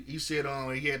man. He said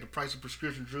he had the price of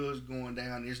prescription drugs going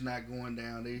down. It's not going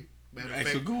down.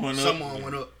 Actually going up. Someone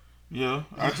went up. Yeah.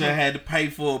 I just had to pay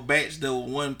for a batch that was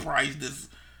one price that's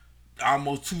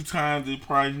almost 2 times the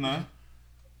price now.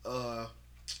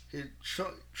 His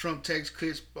Trump tax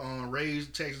cuts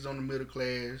raised taxes on the middle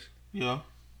class. Yeah.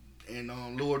 And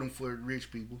lowered them for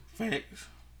rich people. Facts.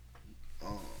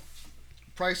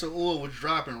 Price of oil was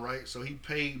dropping, right? So he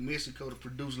paid Mexico to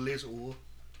produce less oil.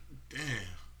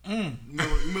 Damn.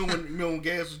 Remember when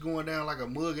gas was going down like a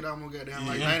mug? It almost got down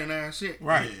like 99 cents.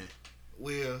 Right. Yeah.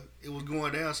 Well, it was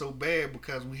going down so bad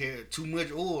because we had too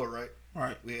much oil, right?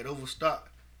 Right. We had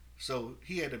overstock. So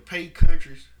he had to pay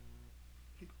countries.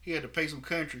 He had to pay some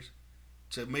countries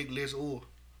to make less oil.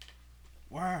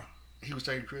 Wow. He was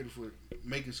taking credit for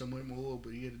making so much more oil,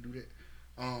 but he had to do that.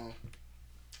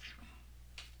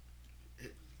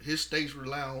 his states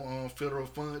rely on federal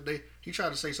funds. He tried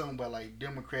to say something about like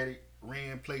Democratic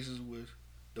ran places was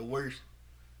the worst,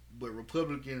 but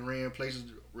Republican ran places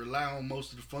rely on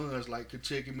most of the funds like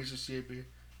Kentucky, Mississippi,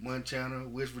 Montana,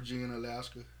 West Virginia,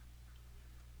 Alaska.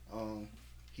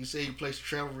 He said he placed a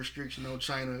travel restriction on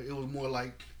China. It was more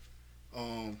like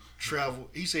travel.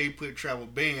 He said he put a travel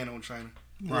ban on China.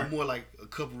 It was more like a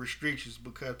couple restrictions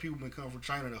because people been coming from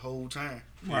China the whole time.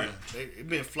 Right. It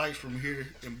been flights from here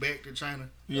and back to China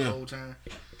the whole time.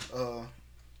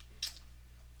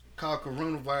 Called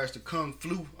coronavirus the Kung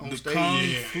Flu on stage. Kung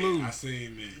Flu. I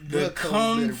seen that. The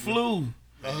Kung Flu.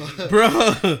 Bro,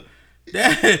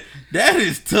 that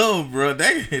is tough, bro.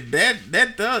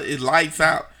 That tough is lights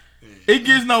out. It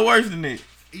gets no worse than that.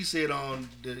 He said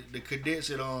the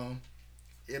cadets at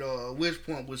West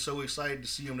Point was so excited to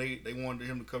see him they wanted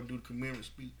him to come do the commencement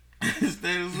speech.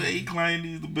 Instead of saying he claimed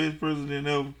he's the best president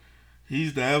ever,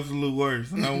 he's the absolute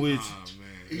worst. And I'm with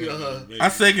you. I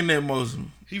second that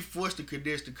motion. He forced the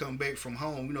cadets to come back from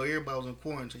home. You know, everybody was in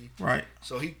quarantine. Right.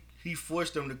 So he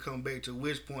forced them to come back to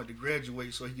West Point to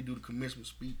graduate so he could do the commencement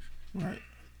speech. Right.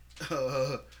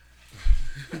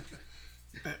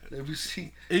 Let me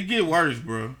see. It get worse,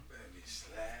 bro.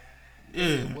 Yeah,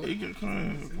 it get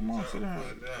come on, sit down.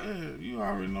 Yeah, you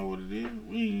already know what it is.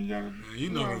 We ain't gotta. Man, you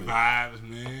know the vibes,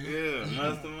 man. Yeah,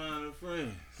 mastermind and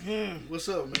friends. Yeah. What's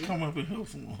up, man? Come up and help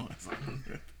someone.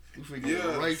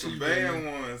 Yeah, some bad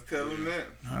ones. Tell them that.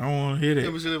 I don't want to hear that.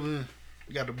 Let me see. You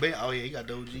got the band. Oh yeah, you got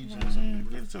the OG.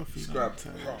 Get your feet Scrap.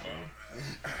 on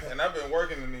And I've been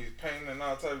working in these painting and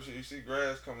all type of shit. You see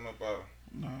grass coming up out.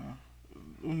 Nah.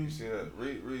 You see that?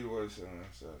 Read what it said on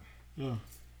that side. Yeah.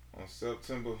 On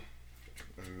September,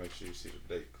 let me make sure you see the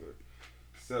date clear.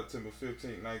 September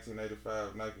 15,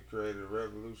 1985, Nike created a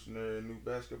revolutionary new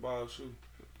basketball shoe.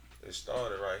 It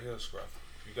started right here, Scrap.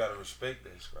 You gotta respect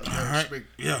that, Scrap.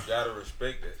 Yeah. You gotta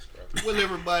respect that, Scrap. Well,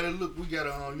 everybody, look, we got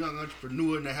a young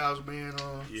entrepreneur in the house, man.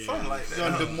 Something like that.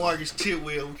 Young DeMarcus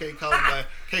Tidwell. We can't call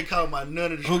him by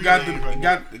none of the Who street got names the right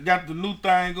now. got the new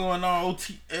thing going on?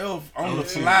 OTF on the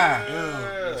fly.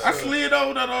 Yeah. I slid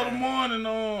over that other morning.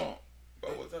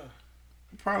 But what's that?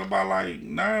 Probably about like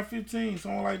 9:15,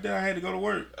 something like that. I had to go to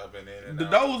work. I've been in and The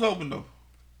out. door was open though.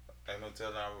 Ain't no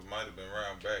telling I might have been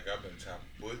round back. I've been chopping.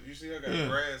 But you see, I got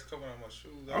grass coming on my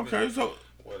shoes. Okay, so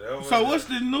whatever. what's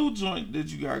the new joint that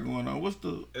you got going on? What's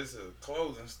the? It's a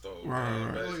clothing store. Right.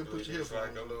 Man. Go ahead and Basically, put your it's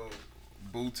headphones like a little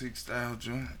boutique style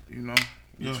joint. You know,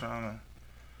 Yeah. trying to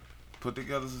put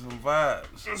together some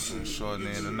vibes and shorten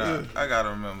in and out. I gotta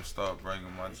remember to start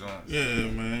bringing my joints. Yeah,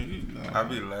 man. You know. I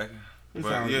be lacking. It But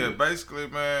sounds yeah, good. basically,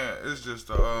 man, it's just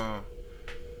a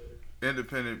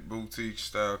independent boutique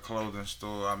style clothing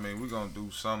store. I mean, we're gonna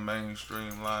do some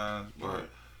mainstream lines, but Right.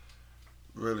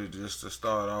 really just to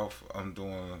start off, I'm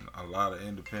doing a lot of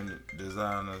independent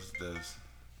designers that's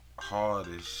hard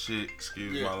as shit.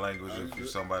 Excuse my language if you're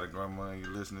somebody grandma and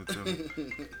you listening to me.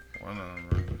 One of them,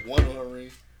 really. One on her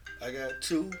ring. I got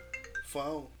 2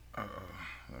 phone. Let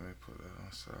me put that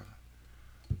on silent.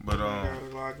 But Got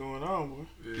a lot going on, boy.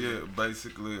 yeah,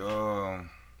 basically, we're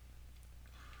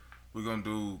gonna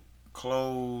do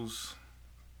clothes,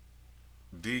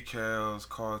 decals,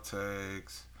 car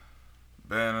tags,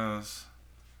 banners.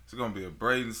 It's gonna be a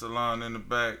braiding salon in the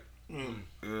back.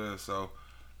 Yeah, so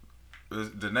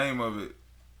the name of it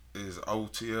is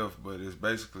OTF, but it's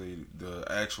basically the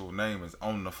actual name is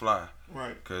On the Fly.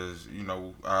 Right. Cause you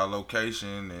know our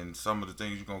location and some of the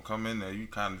things you're gonna come in there, you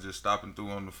kind of just stopping through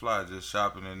on the fly, just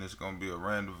shopping, and it's gonna be a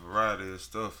random variety of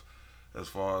stuff, as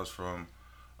far as from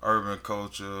urban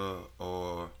culture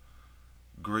or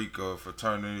Greek or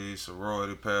fraternity,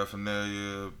 sorority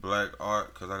paraphernalia, black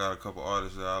art. Cause I got a couple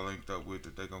artists that I linked up with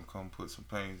that they gonna come put some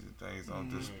paintings and things on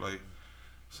display.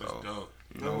 So dope.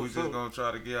 you know we just gonna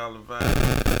try to get all the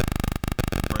vibes,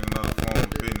 bring another form of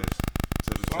business to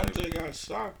the table. Something got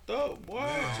shocked up, boy.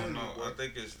 I don't know. I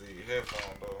think it's the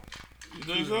headphone though. You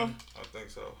think so? I think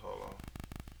so. Hold on.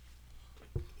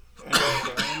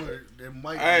 That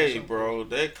might be Hey, something. bro,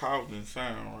 that coughing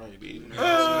sound right there.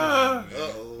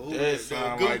 Uh-oh. That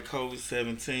sound like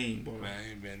COVID-17, boy. Man, I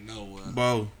ain't been nowhere.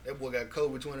 Bo. That boy got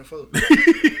COVID 24.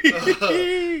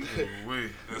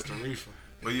 Wait. That's the reefer.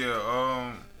 But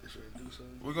yeah,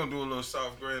 we're gonna do a little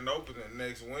soft grand opening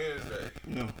next Wednesday,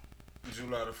 Yeah.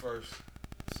 July the 1st.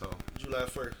 So July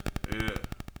 1st. yeah.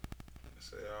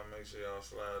 So y'all make sure y'all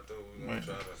slide through. We're gonna Man,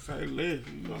 try to say less,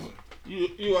 you know.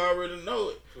 You already know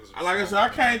it. put some Like I said, I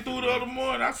soft came through the other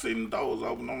morning. I seen the doors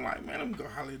open. I'm like, man, let me go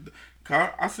holler at the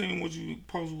car. I seen what you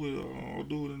posted with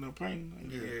do it in the paint.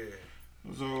 Yeah.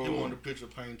 So He wanted a picture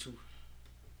of pain too.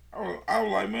 I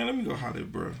was like, man, let me go holler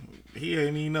at bro. He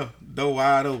ain't even up. Door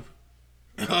wide open.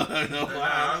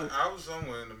 I was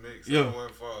somewhere in the mix. Yeah. I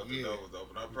went far the door was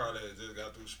open. I probably had just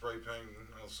got through spray painting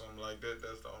or something like that.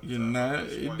 That's the only time.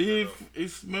 It did. It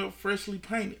smelled freshly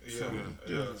painted. Yeah, so,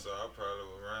 So I probably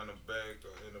was around the back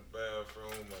or in the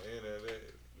bathroom or any of that.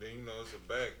 Then you know it's a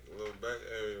little back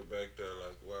area back there,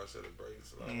 like where I said the braiding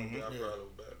salon. I probably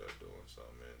was back there doing something.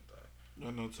 I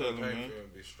know, telling man. Paint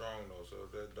film be strong though, so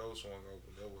if that door swung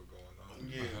open, that was going on.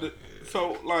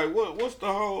 So like, what's the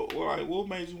whole like? What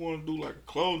made you want to do like a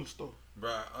clothing store?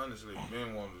 Bro, honestly,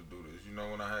 been wanted to do this. You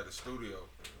know, when I had the studio,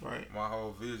 right? My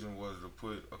whole vision was to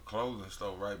put a clothing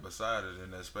store right beside it in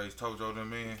that space. Tojo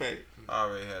them in. Fact. I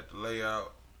already had the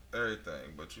layout,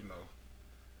 everything, but you know,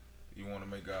 you want to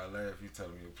make God laugh, you tell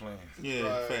him your plans.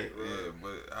 Yeah, fact. Yeah,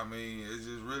 but I mean, it's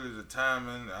just really the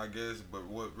timing, I guess. But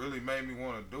what really made me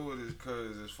want to do it is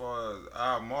because as far as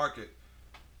our market,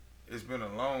 it's been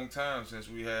a long time since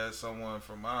we had someone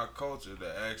from our culture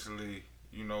that actually,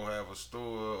 you know, have a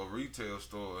store, a retail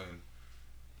store, and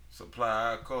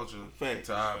supply our culture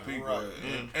to our people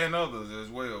and others as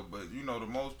well. But you know, the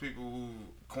most people who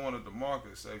cornered the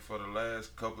market, say for the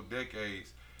last couple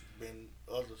decades, been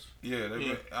others. Yeah, they've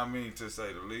been, I mean, to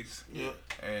say the least. Yeah.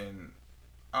 And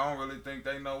I don't really think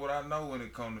they know what I know when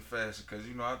it comes to fashion, because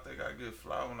you know, I think I get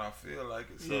fly when I feel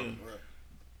like it. So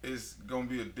it's gonna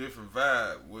be a different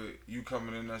vibe with you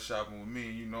coming in there shopping with me.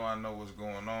 You know, I know what's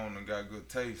going on and got good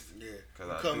taste. Yeah, cause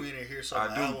you I come in and hear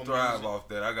something. I do thrive off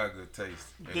that. I got good taste.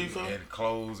 And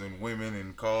clothes and women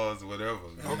and cars, whatever.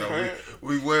 You know,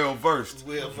 we well versed.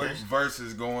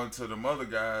 Versus going to them other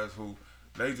guys who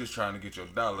they just trying to get your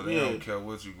dollar. They don't care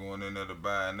what you going in there to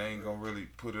buy, and they ain't gonna really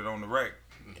put it on the rack.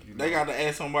 You know? They got to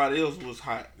ask somebody else what's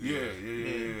hot. Yeah.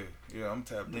 I'm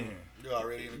tapped in. You're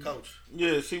already in the coach.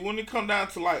 Yeah, see, when it come down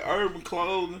to like urban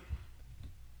clothing,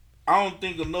 I don't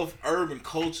think enough urban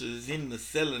culture is in the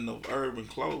selling of urban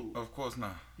clothes. Of course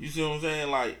not. You see what I'm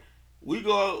saying? Like we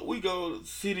go to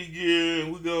City Gear,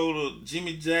 and we go to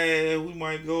Jimmy Jazz, we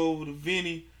might go over to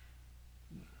Vinny,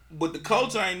 but the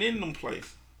culture ain't in them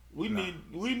places. We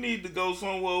need to go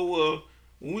somewhere where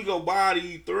when we go buy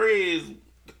these threads,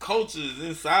 the culture is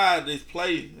inside this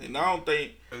place, and I don't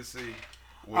think. Let's see.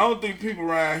 I don't think people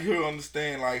around here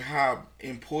understand like how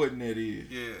important that is.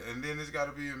 Yeah, and then it's got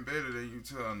to be embedded in you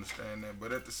to understand that.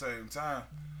 But at the same time,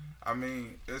 I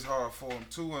mean, it's hard for them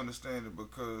to understand it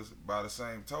because by the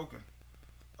same token,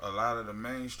 a lot of the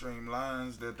mainstream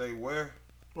lines that they wear,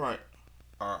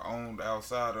 are owned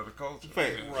outside of the culture.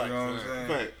 Fact. You know what I'm saying?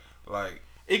 Fact. Like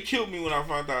it killed me when I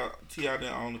found out T.I.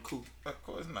 didn't own the coupe. Of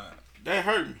course not. That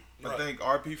hurt me. I think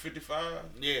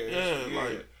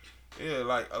RP55. Yeah,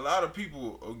 like a lot of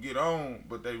people will get on,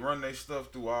 but they run their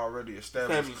stuff through already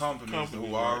established companies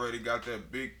who already got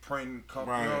that big printing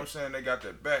company. You know what I'm saying? They got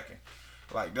that backing.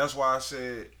 Like that's why I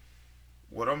said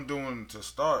what I'm doing to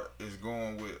start is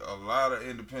going with a lot of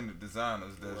independent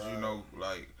designers. That's you know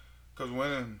like, cause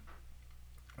when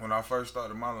I first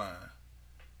started my line,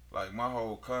 like my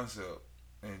whole concept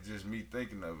and just me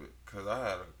thinking of it, cause I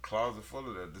had a closet full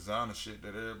of that designer shit that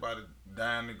everybody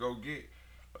dying to go get,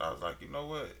 but I was like, you know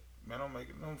what? Man, I'm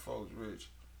making them folks rich.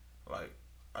 Like,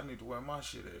 I need to wear my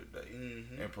shit every day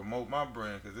and promote my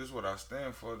brand because this is what I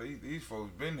stand for. These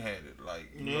folks been had it. Like,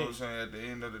 you know what I'm saying? At the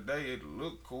end of the day, it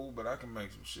look cool, but I can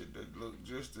make some shit that look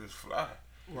just as fly.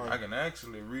 I can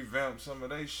actually revamp some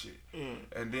of their shit.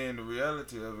 And then the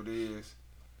reality of it is,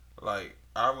 like,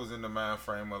 I was in the mind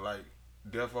frame of, like,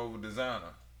 Death Over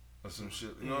Designer or some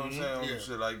shit. You know what I'm saying? Some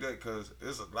shit like that because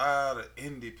there's a lot of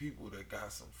indie people that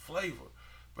got some flavor.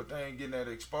 But they ain't getting that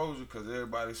exposure because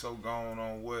everybody's so gone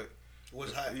on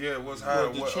what's hot. Yeah, what's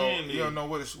hot. You don't know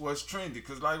what's trendy.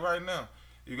 Because like right now,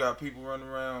 you got people running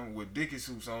around with Dickie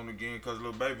suits on again because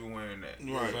Lil Baby wearing that.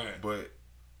 Right. But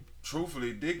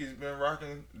truthfully, Dickie's been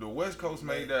rocking. The West Coast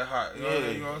made that hot. You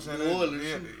know what I'm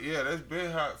saying? Yeah, that's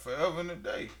been hot forever and a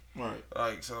day. Right.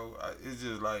 Like so, it's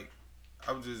just like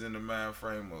I'm just in the mind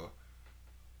frame of.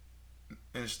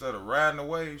 Instead of riding the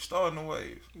wave, starting the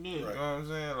wave. You know what I'm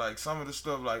saying? Like some of the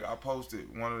stuff, like I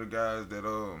posted one of the guys that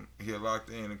he had locked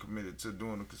in and committed to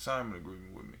doing a consignment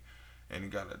agreement with me, and he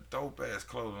got a dope ass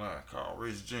clothing line called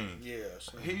Rich Jeans. Yeah,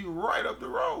 he right up the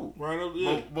road. Right up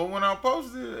there. But when I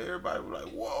posted it, everybody was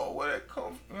like, "Whoa, where that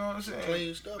come from?" You know what I'm saying?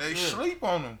 Clean stuff. They sleep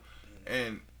on them,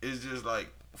 and it's just like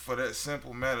for that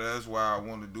simple matter. That's why I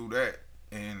want to do that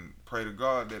and pray to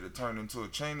God that it turned into a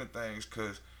chain of things,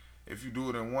 because. If you do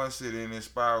it in one city and then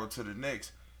spiral to the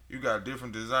next, you got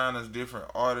different designers, different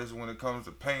artists when it comes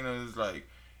to painters, like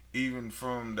even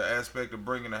from the aspect of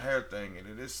bringing the hair thing in.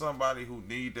 It is somebody who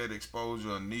need that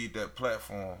exposure and need that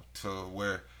platform to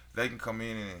where they can come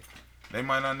in and they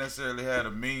might not necessarily have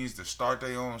the means to start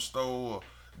their own store or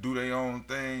do their own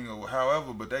thing or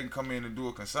however, but they can come in and do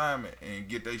a consignment and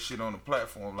get their shit on the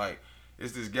platform. Like,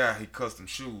 it's this guy, he custom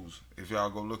shoes. If y'all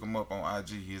go look him up on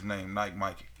IG, his name Nike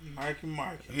Mikey.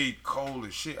 Mikey. He cold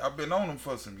as shit. I've been on him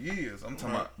for some years. I'm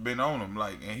talking about been on him,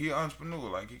 like, and he an entrepreneur.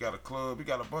 Like, he got a club, he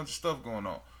got a bunch of stuff going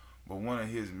on. But one of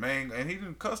his main, and he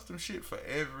done custom shit for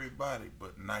everybody,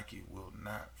 but Nike will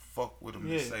not fuck with him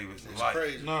to save his life.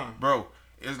 Crazy. Nah. Bro,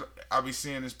 I be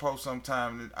seeing this post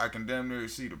sometime that I can damn near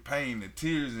see the pain, the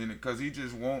tears in it, because he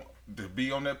just want to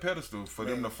be on that pedestal for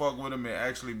them to fuck with him and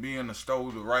actually be in the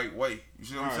store the right way. You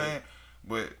see what I'm saying?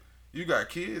 But you got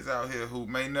kids out here who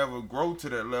may never grow to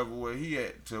that level where he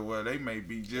at, to where they may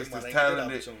be just as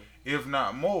talented, if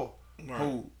not more.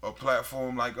 Who a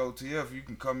platform like OTF, you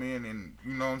can come in and,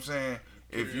 you know what I'm saying,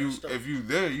 if you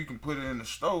there, you can put it in the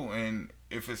store, and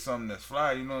if it's something that's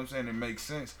fly, you know what I'm saying, it makes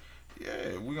sense.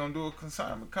 Yeah, we're gonna do a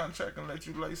consignment contract and let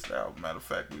you lace it out. Matter of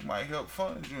fact, we might help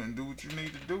fund you and do what you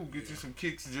need to do. Get you some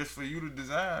kicks just for you to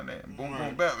design that. And boom,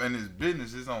 boom, bap. And it's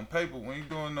business. It's on paper. We ain't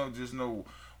doing no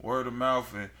word of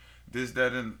mouth and this,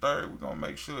 that, and the third. We're gonna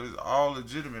make sure it's all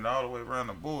legitimate all the way around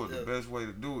the board. The best way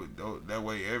to do it, though, that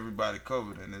way everybody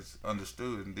covered and it's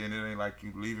understood. And then it ain't like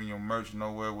you leaving your merch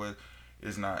nowhere where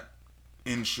it's not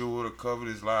insured or covered.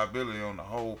 It's liability on the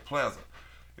whole plaza.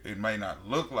 It may not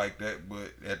look like that,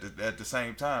 but at the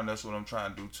same time, that's what I'm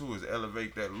trying to do too, is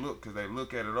elevate that look, because they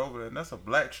look at it over there, and that's a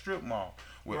black strip mall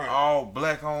with all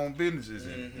black-owned businesses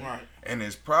in it. Right. And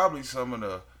it's probably some of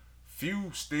the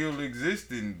few still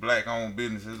existing black-owned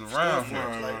businesses around here,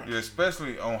 yeah,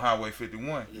 especially on Highway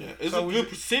 51. Yeah, it's a good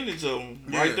percentage of them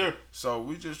right there. So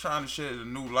we just trying to shed a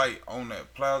new light on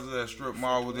that plaza, that strip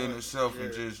mall within itself,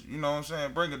 and just, you know what I'm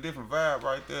saying, bring a different vibe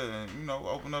right there, and, you know,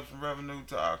 open up some revenue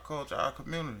to our culture, our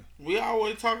community. We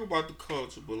always talk about the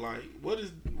culture, but like, what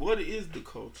is the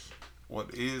culture?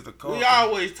 What is the culture? We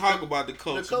always talk about the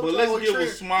culture, but let's give a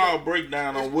small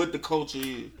breakdown on what the culture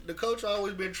is. The culture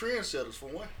always been trendsetters for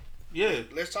one. Yeah,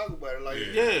 let's talk about it. Like,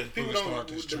 people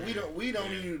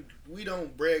we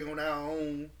don't brag on our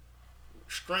own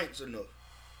strengths enough.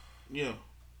 Yeah,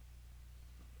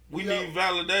 we need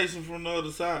validation from the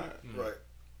other side. Right.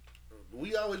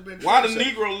 We always been. Why the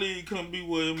Negro League couldn't be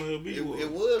what MLB was?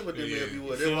 It was what the MLB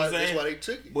was. That's why they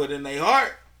took it. But in their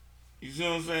heart, you see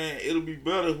what I'm saying? It'll be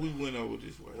better if we went over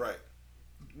this way. Right.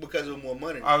 Because of more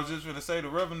money. I was just going to say the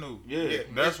revenue. Yeah.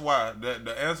 That's why.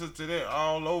 The answer to that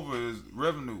all over is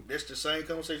revenue. That's the same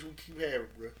conversation we keep having,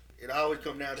 bro. It always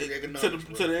comes down to the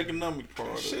economics. To the economic part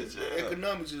of it. Yeah.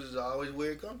 Economics is always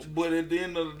where it comes to. But at the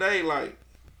end of the day, like,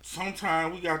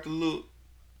 sometimes we got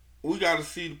to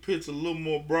see the picture a little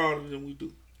more broader than we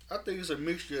do. I think it's a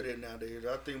mixture of that nowadays.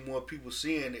 I think more people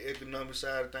seeing the economic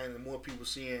side of things and more people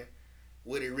seeing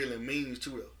what it really means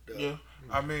too, though. Yeah.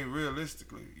 I mean,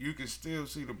 realistically, you can still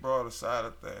see the broader side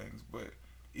of things, but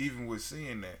even with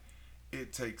seeing that,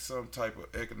 it takes some type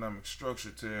of economic structure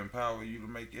to empower you to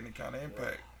make any kind of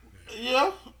impact.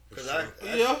 Yeah. Because I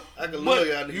can look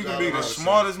at you can be the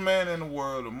smartest man in the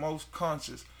world, the most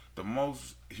conscious, the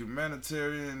most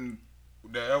humanitarian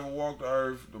that ever walked the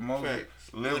earth, the most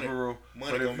liberal.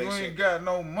 Money but if you ain't got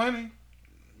no money,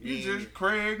 you just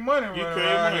Craig Money running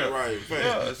around here. Right.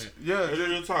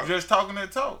 Just talking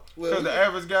that talk. Because the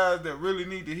average guys that really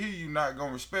need to hear you not going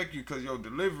to respect you because your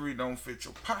delivery don't fit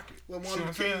your pocket. Well, Martin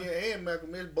Luther King and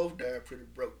Malcolm X both died pretty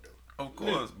broke, though. Of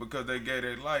course, because they gave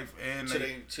their life and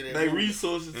they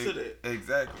resources to that.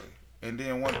 Exactly. And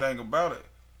then one thing about it,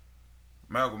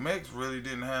 Malcolm X really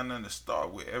didn't have nothing to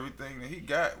start with. Everything that he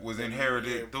got was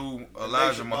inherited through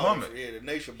Elijah Muhammad. Yeah, the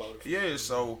nation bought it. Yeah,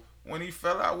 so when he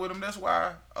fell out with him, that's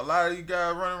why a lot of these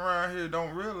guys running around here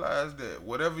don't realize that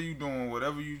whatever you doing,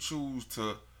 whatever you choose to,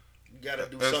 you gotta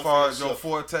do as far as your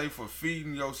forte for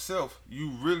feeding yourself, you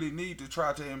really need to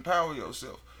try to empower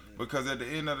yourself. Because at the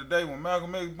end of the day, when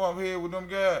Malcolm X bumped head with them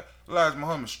guys, Elijah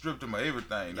Muhammad stripped him of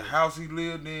everything. The house he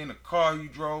lived in, the car he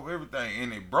drove, everything.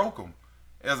 And it broke him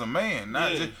as a man.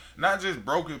 Not just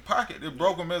broke his pocket. It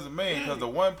broke him as a man. Because the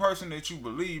one person that you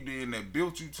believed in that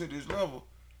built you to this level,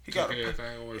 he got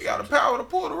the power to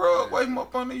pull the rug away from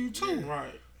up under you too.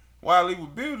 Right. While he was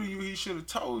building you, he should have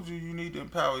told you need to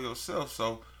empower yourself.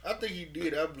 So I think he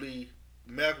did. I believe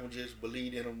Malcolm just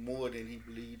believed in him more than he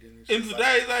believed in his In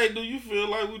today's age, do you feel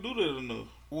like we do that enough?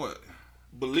 What?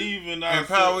 Believe in ourselves.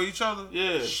 Empower each other?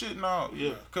 Yeah. Shit, no.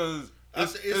 Yeah. Because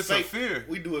it's a fear.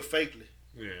 We do it fakely.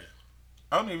 Yeah.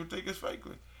 I don't even think it's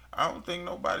fakely. I don't think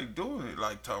nobody doing it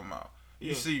like talking about.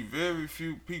 You see very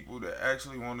few people that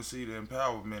actually want to see the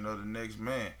empowerment of the next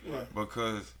man. Right.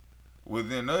 Because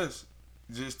within us,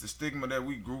 just the stigma that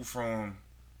we grew from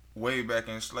way back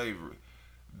in slavery,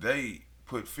 they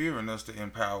put fear in us to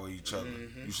empower each other.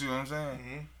 Mm-hmm. You see what I'm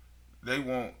saying? they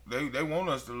want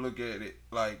us to look at it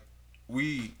like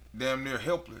we damn near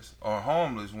helpless or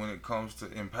harmless when it comes to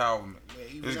empowerment.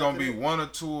 Man, It's gonna be one or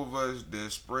two of us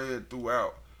that spread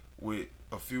throughout with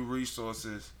a few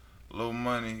resources, little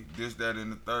money, this, that,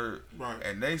 and the third. Right.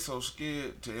 And they so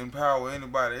scared to empower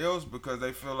anybody else because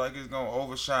they feel like it's gonna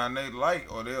overshine their light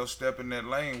or they'll step in that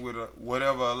lane with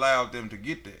whatever allowed them to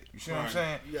get that. You see what I'm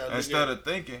saying? Instead of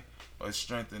thinking, it's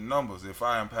strength in numbers. If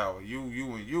I empower you,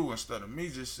 and you, instead of me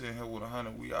just sitting here with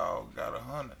 100, we all got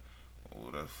 100. Oh,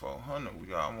 that's 400.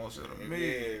 We almost at a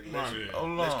million.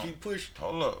 Hold on. Let's keep pushing.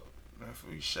 Hold up. If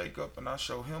we shake up and I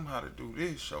show him how to do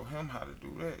this, show him how to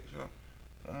do that.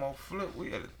 One more flip,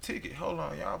 we at a ticket. Hold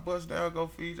on, y'all bust down, go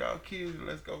feed y'all kids,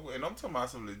 let's go. And I'm talking about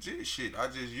some legit shit. I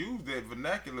just use that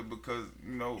vernacular because,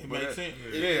 it makes sense.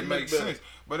 It makes sense.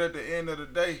 But at the end of the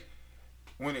day,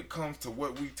 when it comes to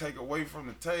what we take away from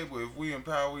the table, if we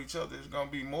empower each other, it's going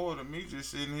to be more than me just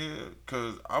sitting here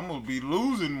because I'm going to be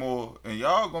losing more and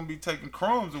y'all going to be taking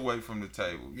crumbs away from the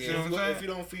table. You see what I'm saying? If you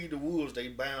don't feed the wolves, they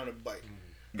bound to bite.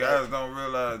 Guys don't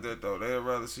realize that, though. They'd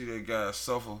rather see their guys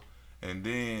suffer and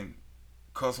then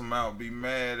cuss them out, be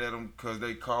mad at them because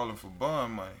they calling for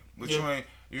bond money. But you ain't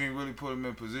really put them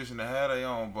in position to have their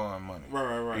own bond money.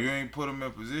 Right. You ain't put them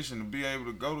in position to be able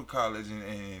to go to college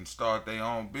and start their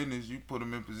own business. You put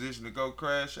them in position to go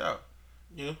crash out.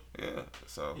 Yeah.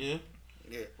 So. Yeah.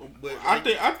 But I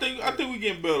think we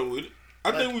getting better with it.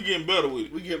 We getting better with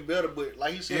it. We getting better, but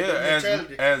like you said, the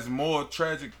mentality. As more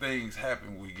tragic things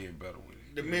happen, we get better with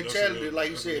it. The mentality, like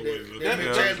you said,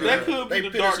 that could be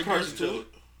the dark person to it.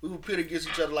 We were pit against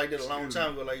each other like that a long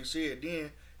time ago, like you said.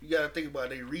 Then you gotta think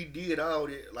about it. They redid all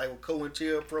that, like with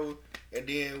COINTELPRO, and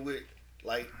then with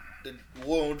like the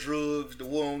war on drugs, the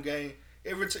war on gang.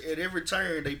 At every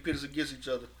turn, they pit us against each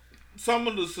other. Some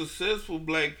of the successful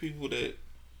black people that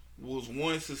was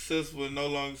once successful and no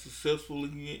longer successful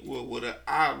again, what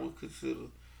I would consider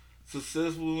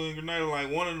successful in Grenada.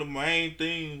 Like one of the main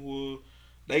things was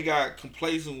they got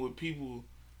complacent with people.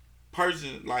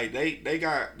 Like they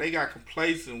got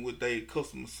complacent with their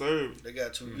customer service. They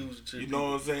got too used to. You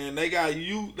know what I'm saying? They got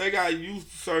used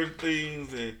to certain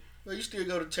things and. Well, you still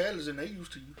go to Talents and they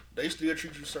used to you. They still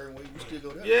treat you a certain way. You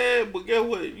still go there. Yeah, but guess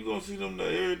what? You gonna see them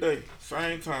there every day,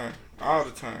 same time, all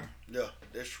the time. Yeah,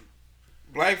 that's true.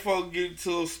 Black folk get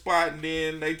to a spot and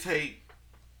then they take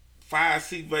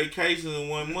 5-6 vacations in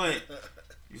 1 month.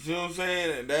 You see what I'm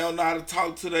saying? And they don't know how to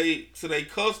talk to their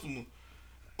customer.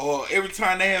 Or every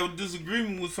time they have a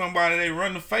disagreement with somebody, they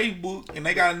run to Facebook and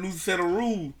they got a new set of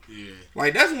rules. Yeah.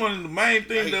 Like that's one of the main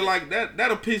things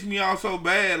that'll piss me off so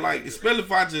bad. Like especially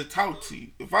if I just talk to you.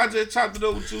 If I just chopped it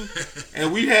up with you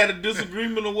and we had a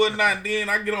disagreement or whatnot, then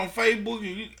I get on Facebook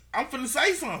and I'm finna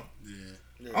say something.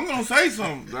 Yeah. I'm gonna say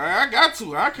something. I got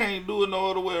to. I can't do it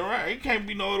no other way around. It can't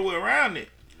be no other way around it.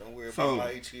 Don't worry about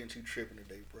my AT&T tripping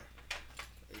today, bro.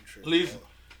 Listen.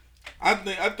 I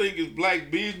think as black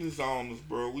business owners,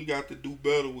 bro, we got to do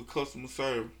better with customer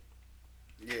service.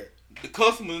 Yeah. The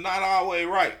customer's not always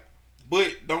right,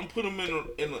 but don't put them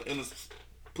in a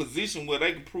position where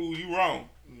they can prove you wrong.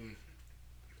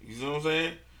 You see what I'm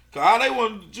saying? Cause all they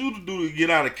want you to do is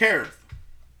get out of character.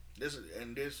 This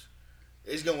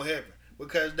it's gonna happen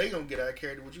because they gonna get out of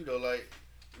character with you though. Like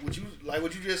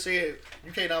what you just said,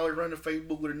 you can't always run to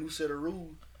Facebook with a new set of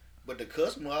rules. But the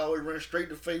customer always run straight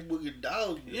to Facebook and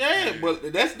dog. Yeah,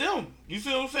 but that's them. You see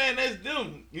what I'm saying? That's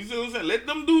them. You see what I'm saying? Let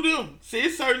them do them. See,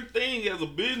 certain things as a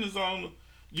business owner,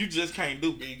 you just can't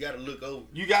do. Yeah, you gotta look over.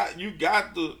 You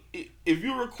got to. If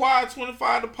you require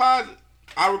 25 deposit,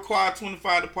 I require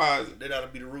 25 deposit. That ought to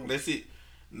be the rule. That's it.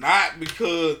 Not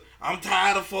because I'm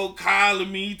tired of folk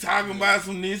calling me talking about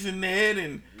some this and that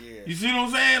and you see what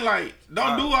I'm saying? Like,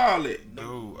 don't do all that.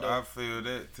 Dude, I feel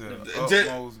that to the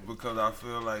utmost because I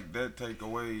feel like that take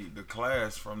away the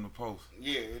class from the post.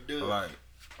 Yeah, it does. Like,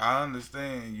 I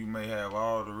understand you may have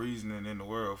all the reasoning in the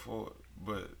world for it,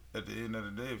 but at the end of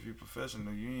the day, if you're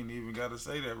professional, you ain't even got to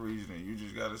say that reasoning. You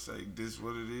just got to say this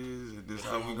what it is and this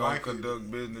how we going to conduct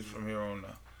business from here on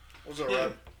out. What's up,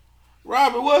 Robbie?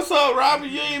 Robbie, what's up, Robbie?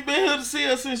 You ain't been here to see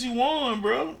us since you won,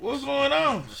 bro. What's going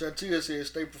on? Shatia said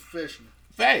stay professional.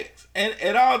 Facts. And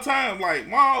at all times, like,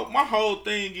 my whole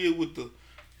thing is with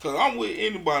cause I'm with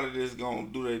anybody that's gonna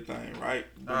do their thing, right?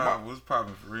 What's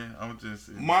poppin' for real? I'm just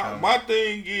saying. My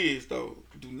thing is, though,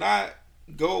 do not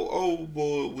go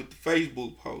overboard with the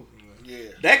Facebook post. Yeah.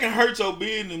 That can hurt your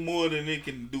business more than it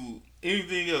can do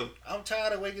anything else. I'm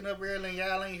tired of waking up early and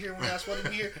y'all ain't here when y'all supposed to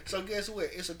be here. So guess what?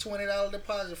 It's a $20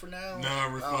 deposit for now.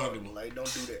 Non-refundable. Like,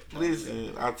 don't do that.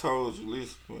 Listen, I told you,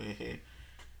 listen, man.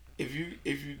 If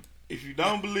you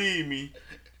don't believe me,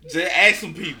 just ask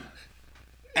some people.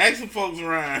 Ask some folks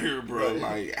around here, bro,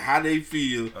 Right. like how they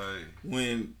feel Hey,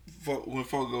 when folk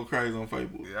go crazy on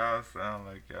Facebook. y'all sound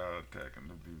like y'all attacking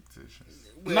the beauticians.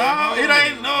 No, it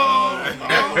ain't. No.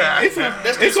 That's It's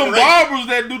some inspiration. barbers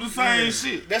that do the same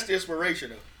shit. That's the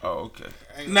inspiration, though. Oh, okay.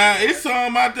 Ain't Now no- it's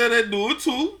some out there that do it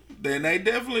too. Then they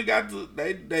definitely got to.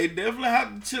 They definitely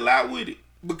have to chill out with it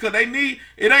because they need.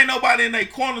 It ain't nobody in their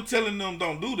corner telling them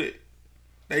don't do that.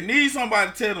 They need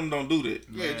somebody to tell them don't do that.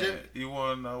 Yeah, Man, just, you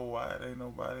want to know why ain't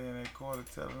nobody in that corner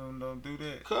telling them don't do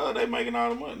that? Cause they making all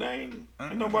the money. They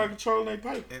ain't nobody controlling their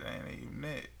paper. It ain't even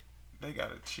that. They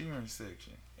got a cheering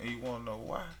section. And you want to know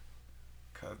why?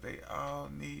 Because they all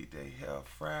need their hair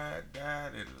fried,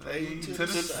 dyed, and laid to the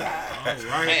side. All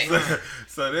right.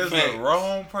 So there's Facts. the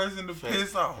wrong person to Facts.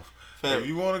 piss off. Facts. If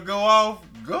you want to go off,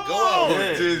 go off. off.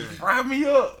 Yeah. Just fry me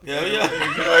up. Yeah. You know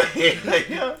what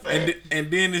I'm saying?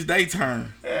 And then it's their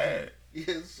turn. Yeah.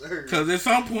 yes, sir. Cause at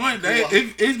some point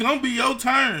it's gonna be your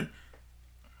turn.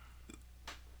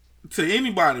 To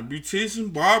anybody,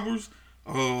 beautician, barbers,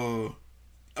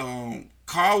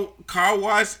 car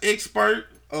wash expert,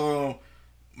 Mr.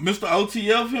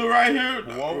 OTF here right here,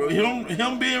 Whoa.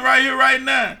 him being right here right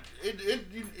now,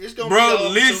 It's gonna be bro. your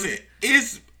Listen,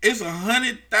 opportunity. it's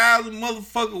 100,000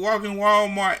 motherfuckers walking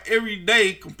Walmart every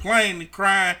day complaining,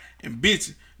 crying, and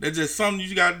bitching. That's just something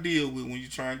you got to deal with when you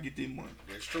try and get this money.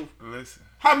 That's true. Listen.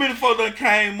 How many folks done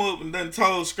came up and done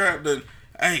told Scrap that,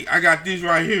 hey, I got this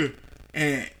right here,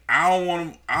 and I don't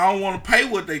want to pay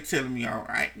what they telling me. All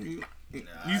right,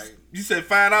 you said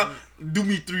 $5. Do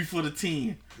me 3 for the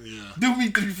 10. Yeah. Do me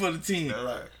 3 for the 10. That's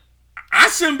right. I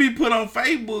shouldn't be put on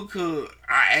Facebook because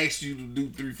I asked you to do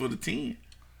 3 for the 10.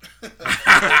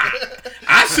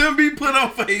 I shouldn't be put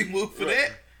on Facebook for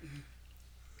that.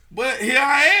 But here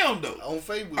I am though. On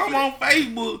Facebook. I'm on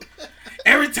Facebook.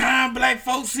 Every time black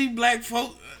folks see black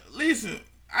folks, listen,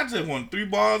 I just want 3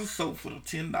 bars of soap for the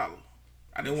 $10.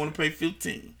 I didn't want to pay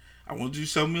 $15. I want you to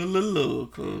show me a little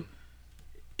love, cause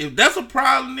if that's a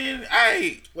problem, then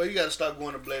hey, Well, you gotta start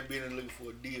going to Black Business looking for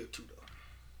a deal too, though.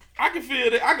 I can feel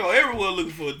that. I go everywhere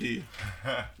looking for a deal.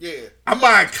 Yeah. I'm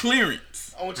buying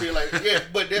clearance I want to tell you like, yeah,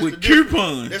 but that's with the difference.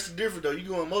 coupons. That's the difference though. You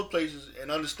go in most places and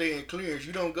understand clearance.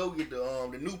 You don't go get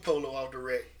the new polo off the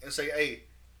rack and say, hey,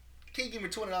 can you give me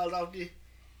 $20 off this?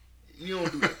 You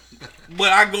don't do that.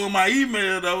 But I go in my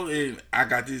email though, and I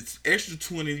got this extra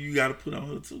 20 you got to put on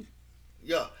her too.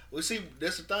 Yeah. Well, see,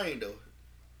 that's the thing though.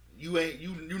 You ain't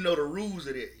you know the rules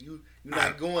of that. You're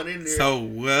not going in there. So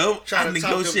well, Trying I to talk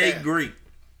them negotiate down. great.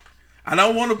 I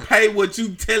don't want to pay what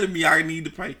you telling me I need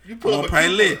to pay. you I pull want up to a pay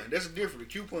coupon. less. That's different.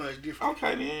 The coupon is different.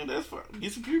 Okay, then that's fine.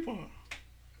 Get some coupon.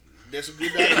 That's a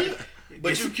good idea. Get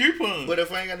But some coupon. But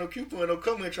if I ain't got no coupon, don't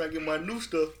come here trying to get my new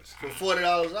stuff for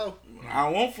 $40 off. I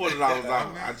don't want $40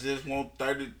 off. I just want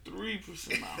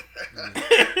 33% off.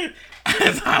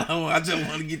 That's all I want. I just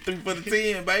want to get 3 for the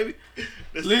 10, baby.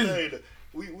 That's Listen. the thing, though.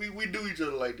 We do each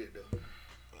other like that though.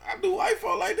 I do white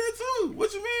folk like that too.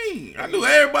 What you mean? I do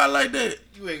everybody like that.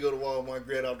 You ain't go to Walmart and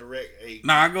grab off the rack. Hey,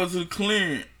 Nah, I go to the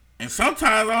clearance. And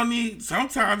sometimes I don't need,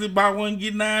 sometimes it's buy one,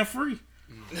 get 9 free.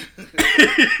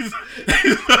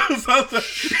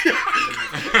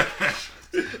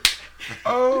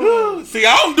 Oh. See,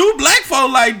 I don't do black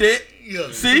folk like that.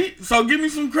 yeah. See? So give me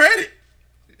some credit.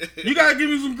 You gotta give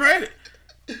me some credit.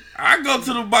 I go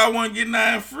to the buy one, get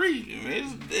 9 free.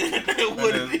 It's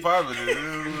what it That's is. probably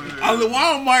Only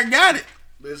Walmart got it.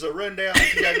 But it's a rundown.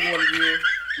 You got to go again.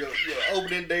 Your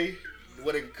opening day,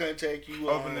 where they can contact you.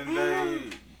 Opening day,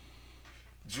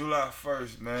 July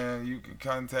 1st, man. You can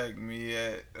contact me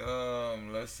at,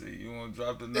 let's see, you want to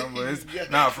drop the number? It's, Yeah.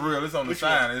 Nah, for real, it's on the Which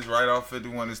sign. It's right off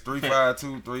 51. It's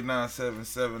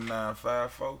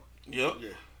 352-397-7954. Yep. Yeah.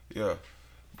 Yeah.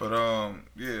 But,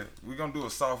 yeah, we're going to do a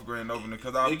soft grand opening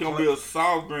because I It's gonna be a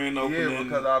soft grand opening. Yeah,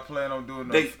 because I plan on doing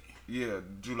They-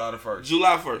 July the 1st.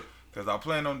 July 1st. Because I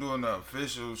plan on doing the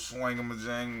official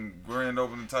swing-a-majang grand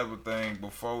opening type of thing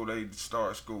before they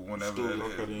start school, whenever School, that is.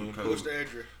 okay, then. Because What's the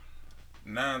address?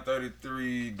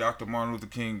 933 Dr. Martin Luther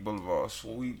King Boulevard,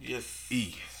 Suite Yes.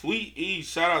 E. Sweet E.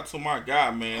 Shout out to my guy,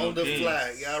 man. On the Again.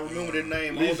 fly. Y'all remember the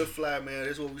name. On the fly, man.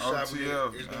 That's what we shopping OTF,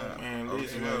 at. It's man. gonna- Man,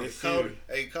 listen, Okay, man. yeah. It's Call,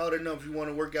 serious. call that number if you want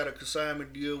to work out a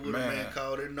consignment deal with a man.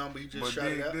 Call that number. He just But shot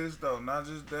it dig out. this, though. Not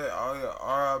just that. All your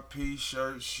RIP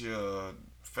shirts, your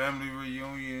family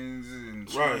reunions, and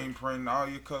Right. screen printing, all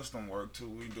your custom work, too.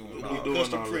 We doing We all doing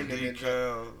Custom all printing. that.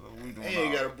 decals. We doing And you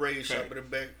all got a braid shop in the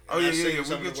back. Oh, And I yeah, seen yeah.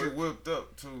 some We of get the you work. whipped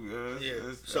up, too. Yeah, Yeah,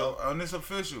 so, so- and it's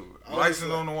official. On License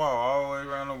the on the wall all the way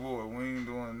around the board. We ain't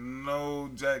doing no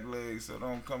jack legs, so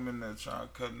don't come in there trying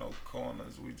to cut no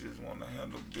corners. We just want to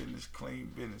handle business,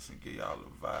 clean business, and give y'all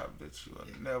a vibe that you'll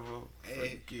never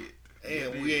And- forget.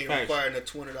 And we ain't Facts. requiring a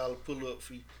 $20 pull-up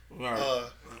fee. Right.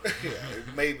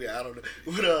 Maybe, I don't know.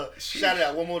 But shout it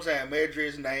out one more time.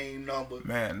 Address, name, number.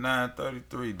 Man,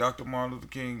 933 Dr. Martin Luther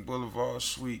King Boulevard,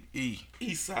 Suite E.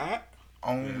 East side.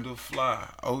 On the fly.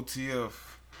 OTF.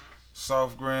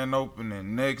 Soft grand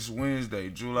opening next Wednesday,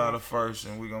 July the 1st.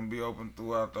 And we're going to be open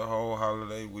throughout the whole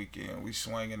holiday weekend. We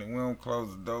swinging it. We don't close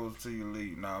the doors till you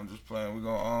leave. Nah, I'm just playing. We're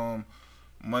going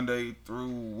to Monday through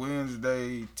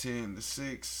Wednesday, 10 to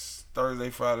 6. Thursday,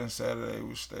 Friday, and Saturday,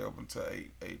 we stay up until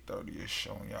 8:30ish,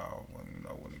 showing y'all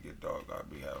when it get dark, I'll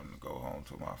be having to go home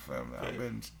to my family. I've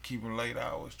been keeping late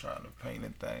hours trying to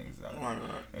painting things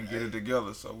and get it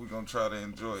together, so we're going to try to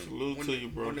enjoy it. Salute to you,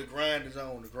 bro. When the grind is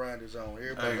on, the grind is on.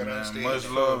 Everybody Hey, got to man, understand. much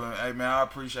love. And, hey, man, I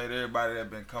appreciate everybody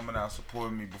that been coming out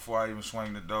supporting me before I even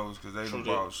swing the doors, because they done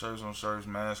bought shirts on shirts,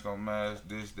 mask on mask,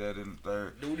 this, that, and the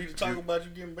third. Do we need to talk about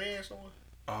you getting banned somewhere?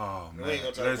 Oh, We man. ain't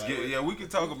gonna talk about it. Yeah, we can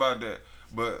talk about that.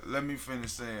 But let me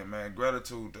finish saying, man,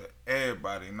 gratitude to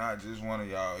everybody, not just one of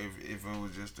y'all. If it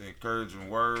was just an encouraging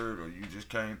word, or you just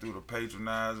came through to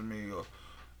patronize me, or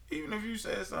even if you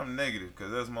said something negative,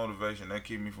 because that's motivation. That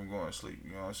keep me from going to sleep.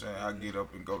 You know what I'm saying? I get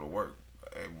up and go to work.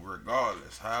 And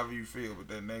regardless, however you feel, but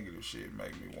that negative shit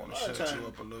make me want to shut you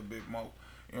up a little bit more.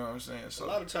 You know what I'm saying? So a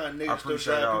lot of times I niggas still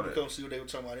appreciate try all people that. come see what they were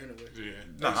talking about anyway.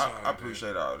 Yeah. I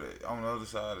appreciate all that. On the other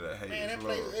side of that, hate Man, is that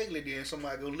love. place ugly. Then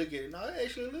somebody go look at it. No, it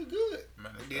actually look good.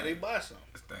 Man, And then they buy something.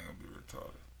 This thing gonna be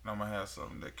retarded. And I'm gonna have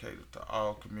something that caters to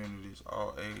all communities,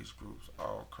 all age groups,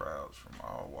 all crowds from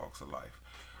all walks of life.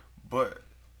 But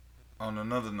on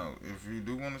another note, if you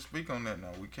do want to speak on that,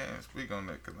 now we can't speak on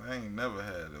that because I ain't never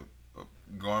had a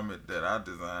garment that I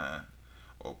designed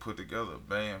or put together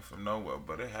banned from nowhere,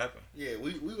 but it happened. Yeah,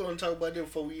 we gonna talk about that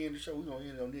before we end the show. We gonna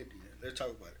end on it then. Let's talk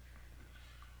about it.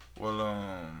 Well,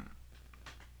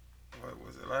 what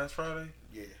was it, last Friday?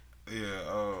 Yeah.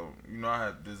 Yeah, I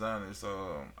had designed this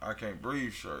I Can't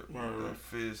Breathe shirt with a Right.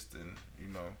 fist and,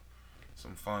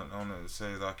 some font on it that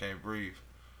says I Can't Breathe.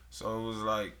 So it was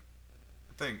like,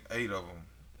 I think 8 of them.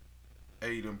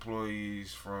 8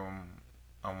 employees from,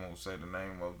 I won't say the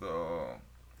name of the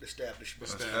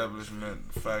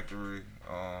establishment, factory,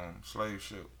 slave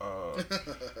ship,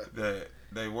 that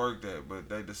they worked at, but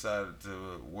they decided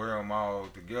to wear them all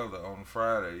together on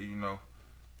Friday,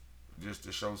 just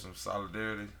to show some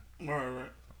solidarity. Right.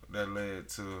 That led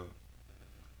to,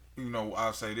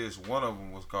 I'll say this, one of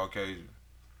them was Caucasian,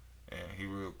 and he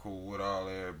real cool with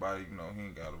everybody, he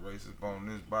ain't got a racist bone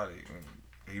in his body,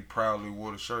 and he proudly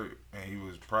wore the shirt, and he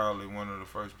was proudly one of the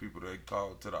first people they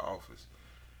called to the office.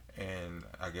 And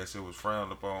I guess it was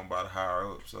frowned upon by the higher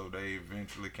up, so they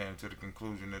eventually came to the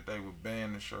conclusion that they would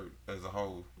ban the shirt as a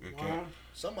whole.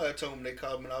 Somebody told me they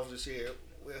called me in the office and said,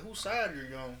 "Well, whose side are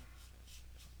you on?"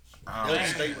 I That was don't-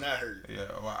 the statement I heard. Yeah,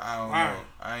 well, I don't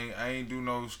know. I ain't do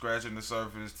no scratching the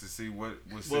surface to see what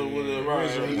was said What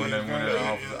was it, when they went in the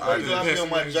office. I be on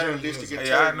my journalistic Hey,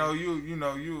 integrity. I know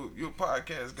you a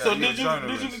podcast guy. So you a did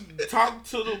journalist. you talk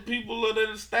to the people of that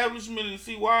establishment and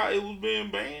see why it was being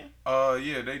banned?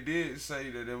 Yeah, they did say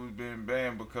that it was being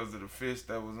banned because of the fist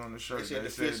that was on the shirt. They said They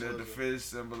the said fist that was the a- fist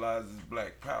symbolizes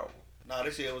black power. No, they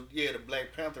said it was the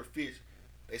Black Panther fist.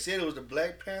 They said it was the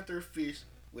Black Panther fist,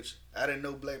 which I didn't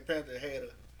know Black Panther had a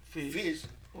fist.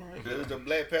 Right. It was the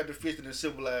Black Panther fist and it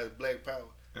symbolized black power.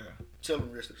 Yeah. Tell them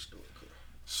the rest of the story.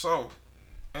 So,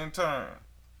 in turn,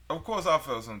 of course I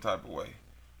felt some type of way,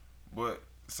 but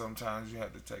sometimes you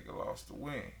have to take a loss to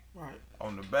win. Right.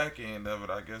 On the back end of it,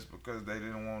 I guess because they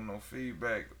didn't want no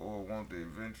feedback or want to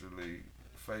eventually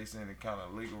face any kind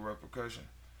of legal repercussion,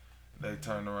 they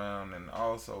turned around and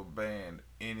also banned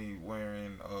any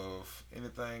wearing of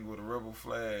anything with a rebel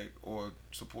flag or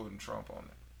supporting Trump on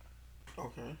it.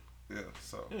 Okay. Yeah,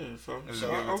 so Yeah. It's So a give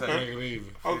and take. okay. Make it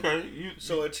even. Okay.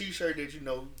 So a T-shirt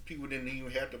that people didn't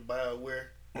even have to buy or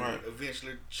wear, Right.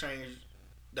 eventually changed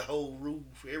the whole rule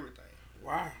for everything.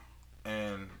 Wow.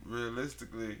 and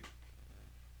realistically,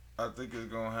 I think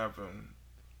it's gonna happen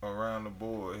around the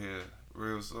board here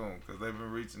real soon because they've been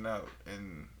reaching out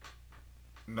in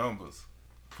numbers.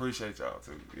 Appreciate y'all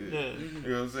too. Yeah. Yeah. You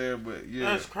know what I'm saying? But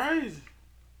yeah, That's crazy.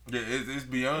 yeah, it's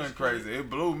beyond That's crazy. It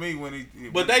blew me when he.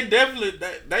 But they definitely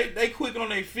they quick on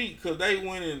their feet because they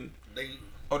went in. they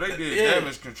did yeah.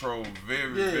 damage control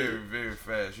very, Yeah. very, very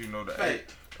fast. The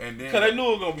Fact. and then Because they knew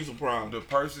it was gonna be some problems. the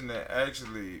person that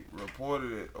actually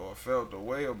reported it or felt the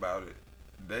way about it,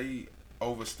 they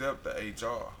overstepped the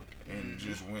HR and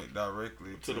just went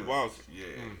directly To the boss. Yeah.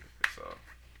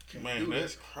 So, Man,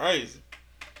 that's crazy.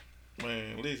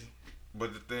 Man, listen.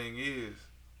 but the thing is,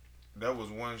 that was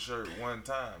one shirt, one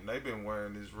time. They've been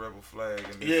wearing this rebel flag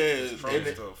and this Trump and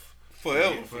stuff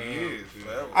forever. For years,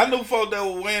 forever. I knew folk that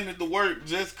were wearing it to work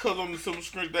just because on the simple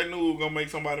strength they knew it was going to make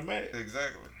somebody mad.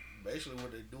 Exactly. Basically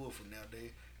what they do it for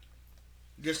nowadays.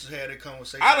 Just to have that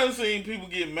conversation. I done seen people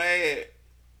get mad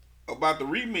about the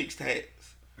remix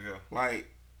tags. Yeah. Like,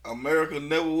 America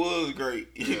never was great.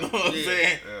 You know what I'm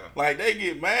saying? Yeah. Like, they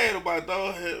get mad about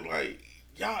those. Like,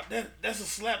 y'all, that's a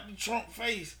slap to Trump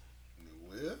face.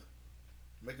 Well,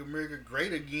 make America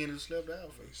great again and slap the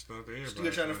out face.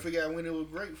 Still trying to figure out when it was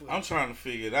great for us. I'm trying to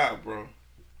figure it out, bro.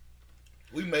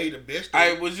 We made the best.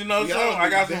 Hey, but you know We something? all I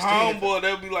made got the some best of it. homeboy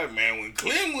that be like, man, when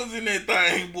Clinton was in that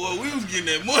thing, boy, we was getting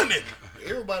that money.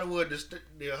 Everybody was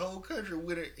the whole country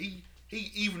with it. He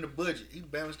evened the budget. He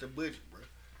balanced the budget, bro.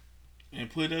 And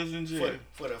put us in jail.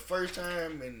 For the first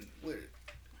time and with it.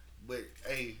 But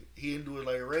hey, he didn't do it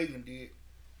like Reagan did.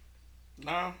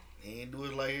 No. He didn't do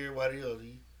it like everybody else.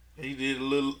 He did a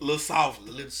little softer.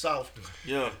 A little softer.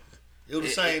 Yeah. It was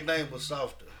the same thing but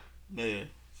softer. Yeah.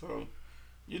 So,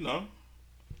 you know,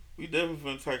 we definitely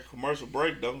finna take a commercial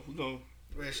break though. We gonna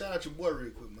Man, shout out your boy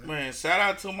real quick, man. Man, shout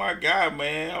out to my guy,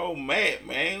 man. Old Matt,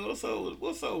 man. What's up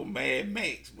with Mad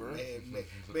Max, bro? Man.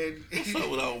 What's up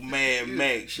with old Mad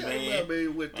Max, Shout man? out,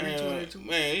 man, with 322.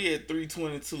 Man, he had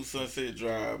 322 Sunset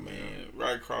Drive, man.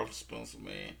 Right across from Spencer,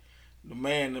 man. The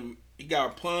man, he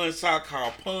got a pawn shop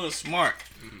called Pawn Smart.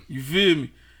 You feel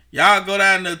me? Y'all go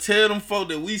down there, tell them folk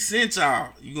that we sent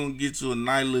y'all. You gonna get you a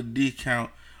nice little discount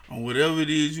on whatever it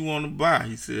is you want to buy.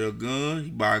 He sell a gun, he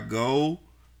buy gold.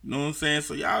 You know what I'm saying?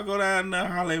 So y'all go down there,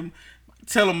 holler him,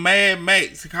 tell him Mad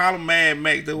Max. Call him Mad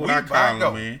Max. That's what I call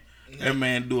him, man. That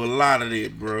man do a lot of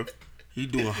that, bro. He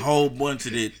do a whole bunch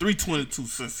of that. 322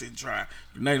 Sunset Drive,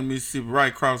 United Mississippi,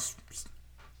 right across from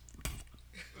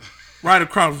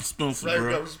Spencer, Right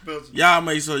bro. across from Spencer. Y'all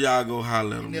make sure y'all go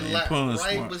holler at him, And man. like Pawn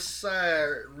right Smart. beside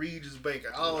Regis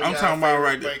Banker. I'm talking about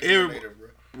right there. There.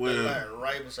 Well,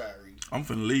 Right beside Regis. I'm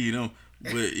finna leave them.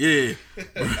 But yeah,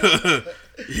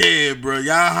 yeah, bro.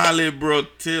 Y'all holler at bro.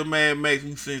 Tell Mad Max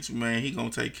we sent you, man. He gonna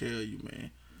take care of you,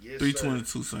 man. Yes,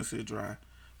 322 Sunset Drive,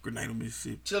 Grenada,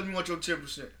 Mississippi. Tell me you want your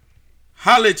 10%.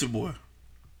 Holler at your boy.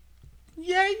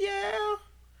 Yeah.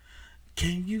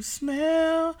 Can you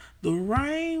smell the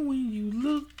rain when you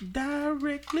look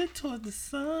directly toward the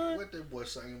sun? What that boy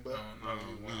singing about?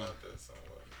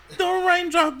 The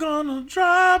raindrop gonna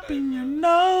drop in your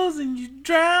nose and you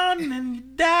drown and you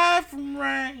die from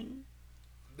rain.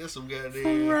 That's some From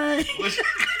goddamn. rain.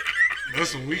 That's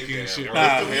some weekend shit. Nah,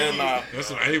 hell nah. That's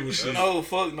some able shit. No,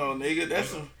 fuck no, nigga. That's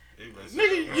some nigga. That's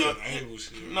some able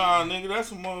shit. Nah, nigga. That's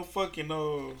some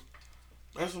motherfucking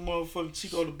That's some motherfucking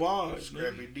Chico the Bar.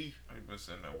 Scrappy D. He been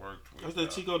sitting at work. That's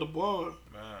that Chico the Bar.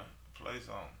 Man, play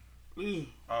something. Yeah.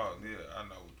 Oh yeah, I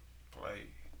know. Play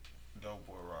Dope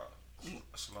Boy Rock.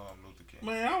 Slum Luther King.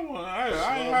 Man,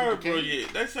 I ain't heard bro yet.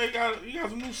 They say he got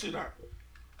some new shit out.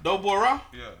 Dope Boy Raw?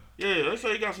 Yeah, Yeah, they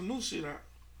say he got some new shit out.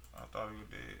 I thought he was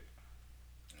dead.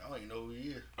 I don't even know who he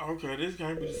is. Okay, this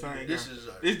can't be the same This guy. is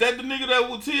Is that the nigga that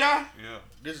with T.I.? Yeah.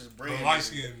 this is The brand. light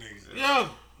skinned niggas. Yeah.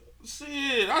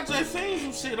 Shit, I just seen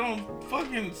some shit on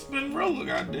fucking Spin Roller,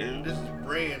 goddamn. This is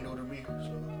brand new to me.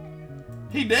 So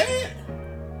He dead?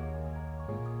 That's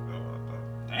what I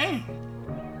thought. Damn.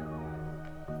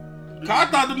 'Cause I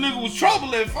thought the nigga was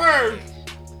trouble at first.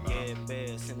 Yeah,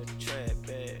 bass in the trap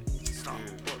bag. Stop up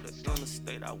the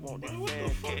interstate, I want that Man, what the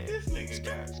bad fuck cat. this nigga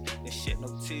got? This shit no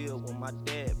tear when my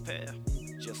dad passed.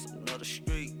 Just another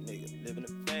street nigga living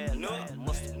a bad life.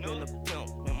 Must've been a pimp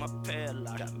in my past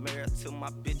life. Got married to my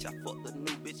bitch, I fucked a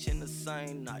new bitch in the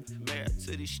same night. Married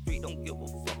to the street, don't give a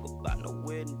fuck about no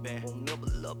wedding band. Won't never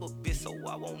love a bitch, so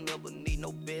I won't never need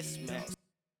no best man.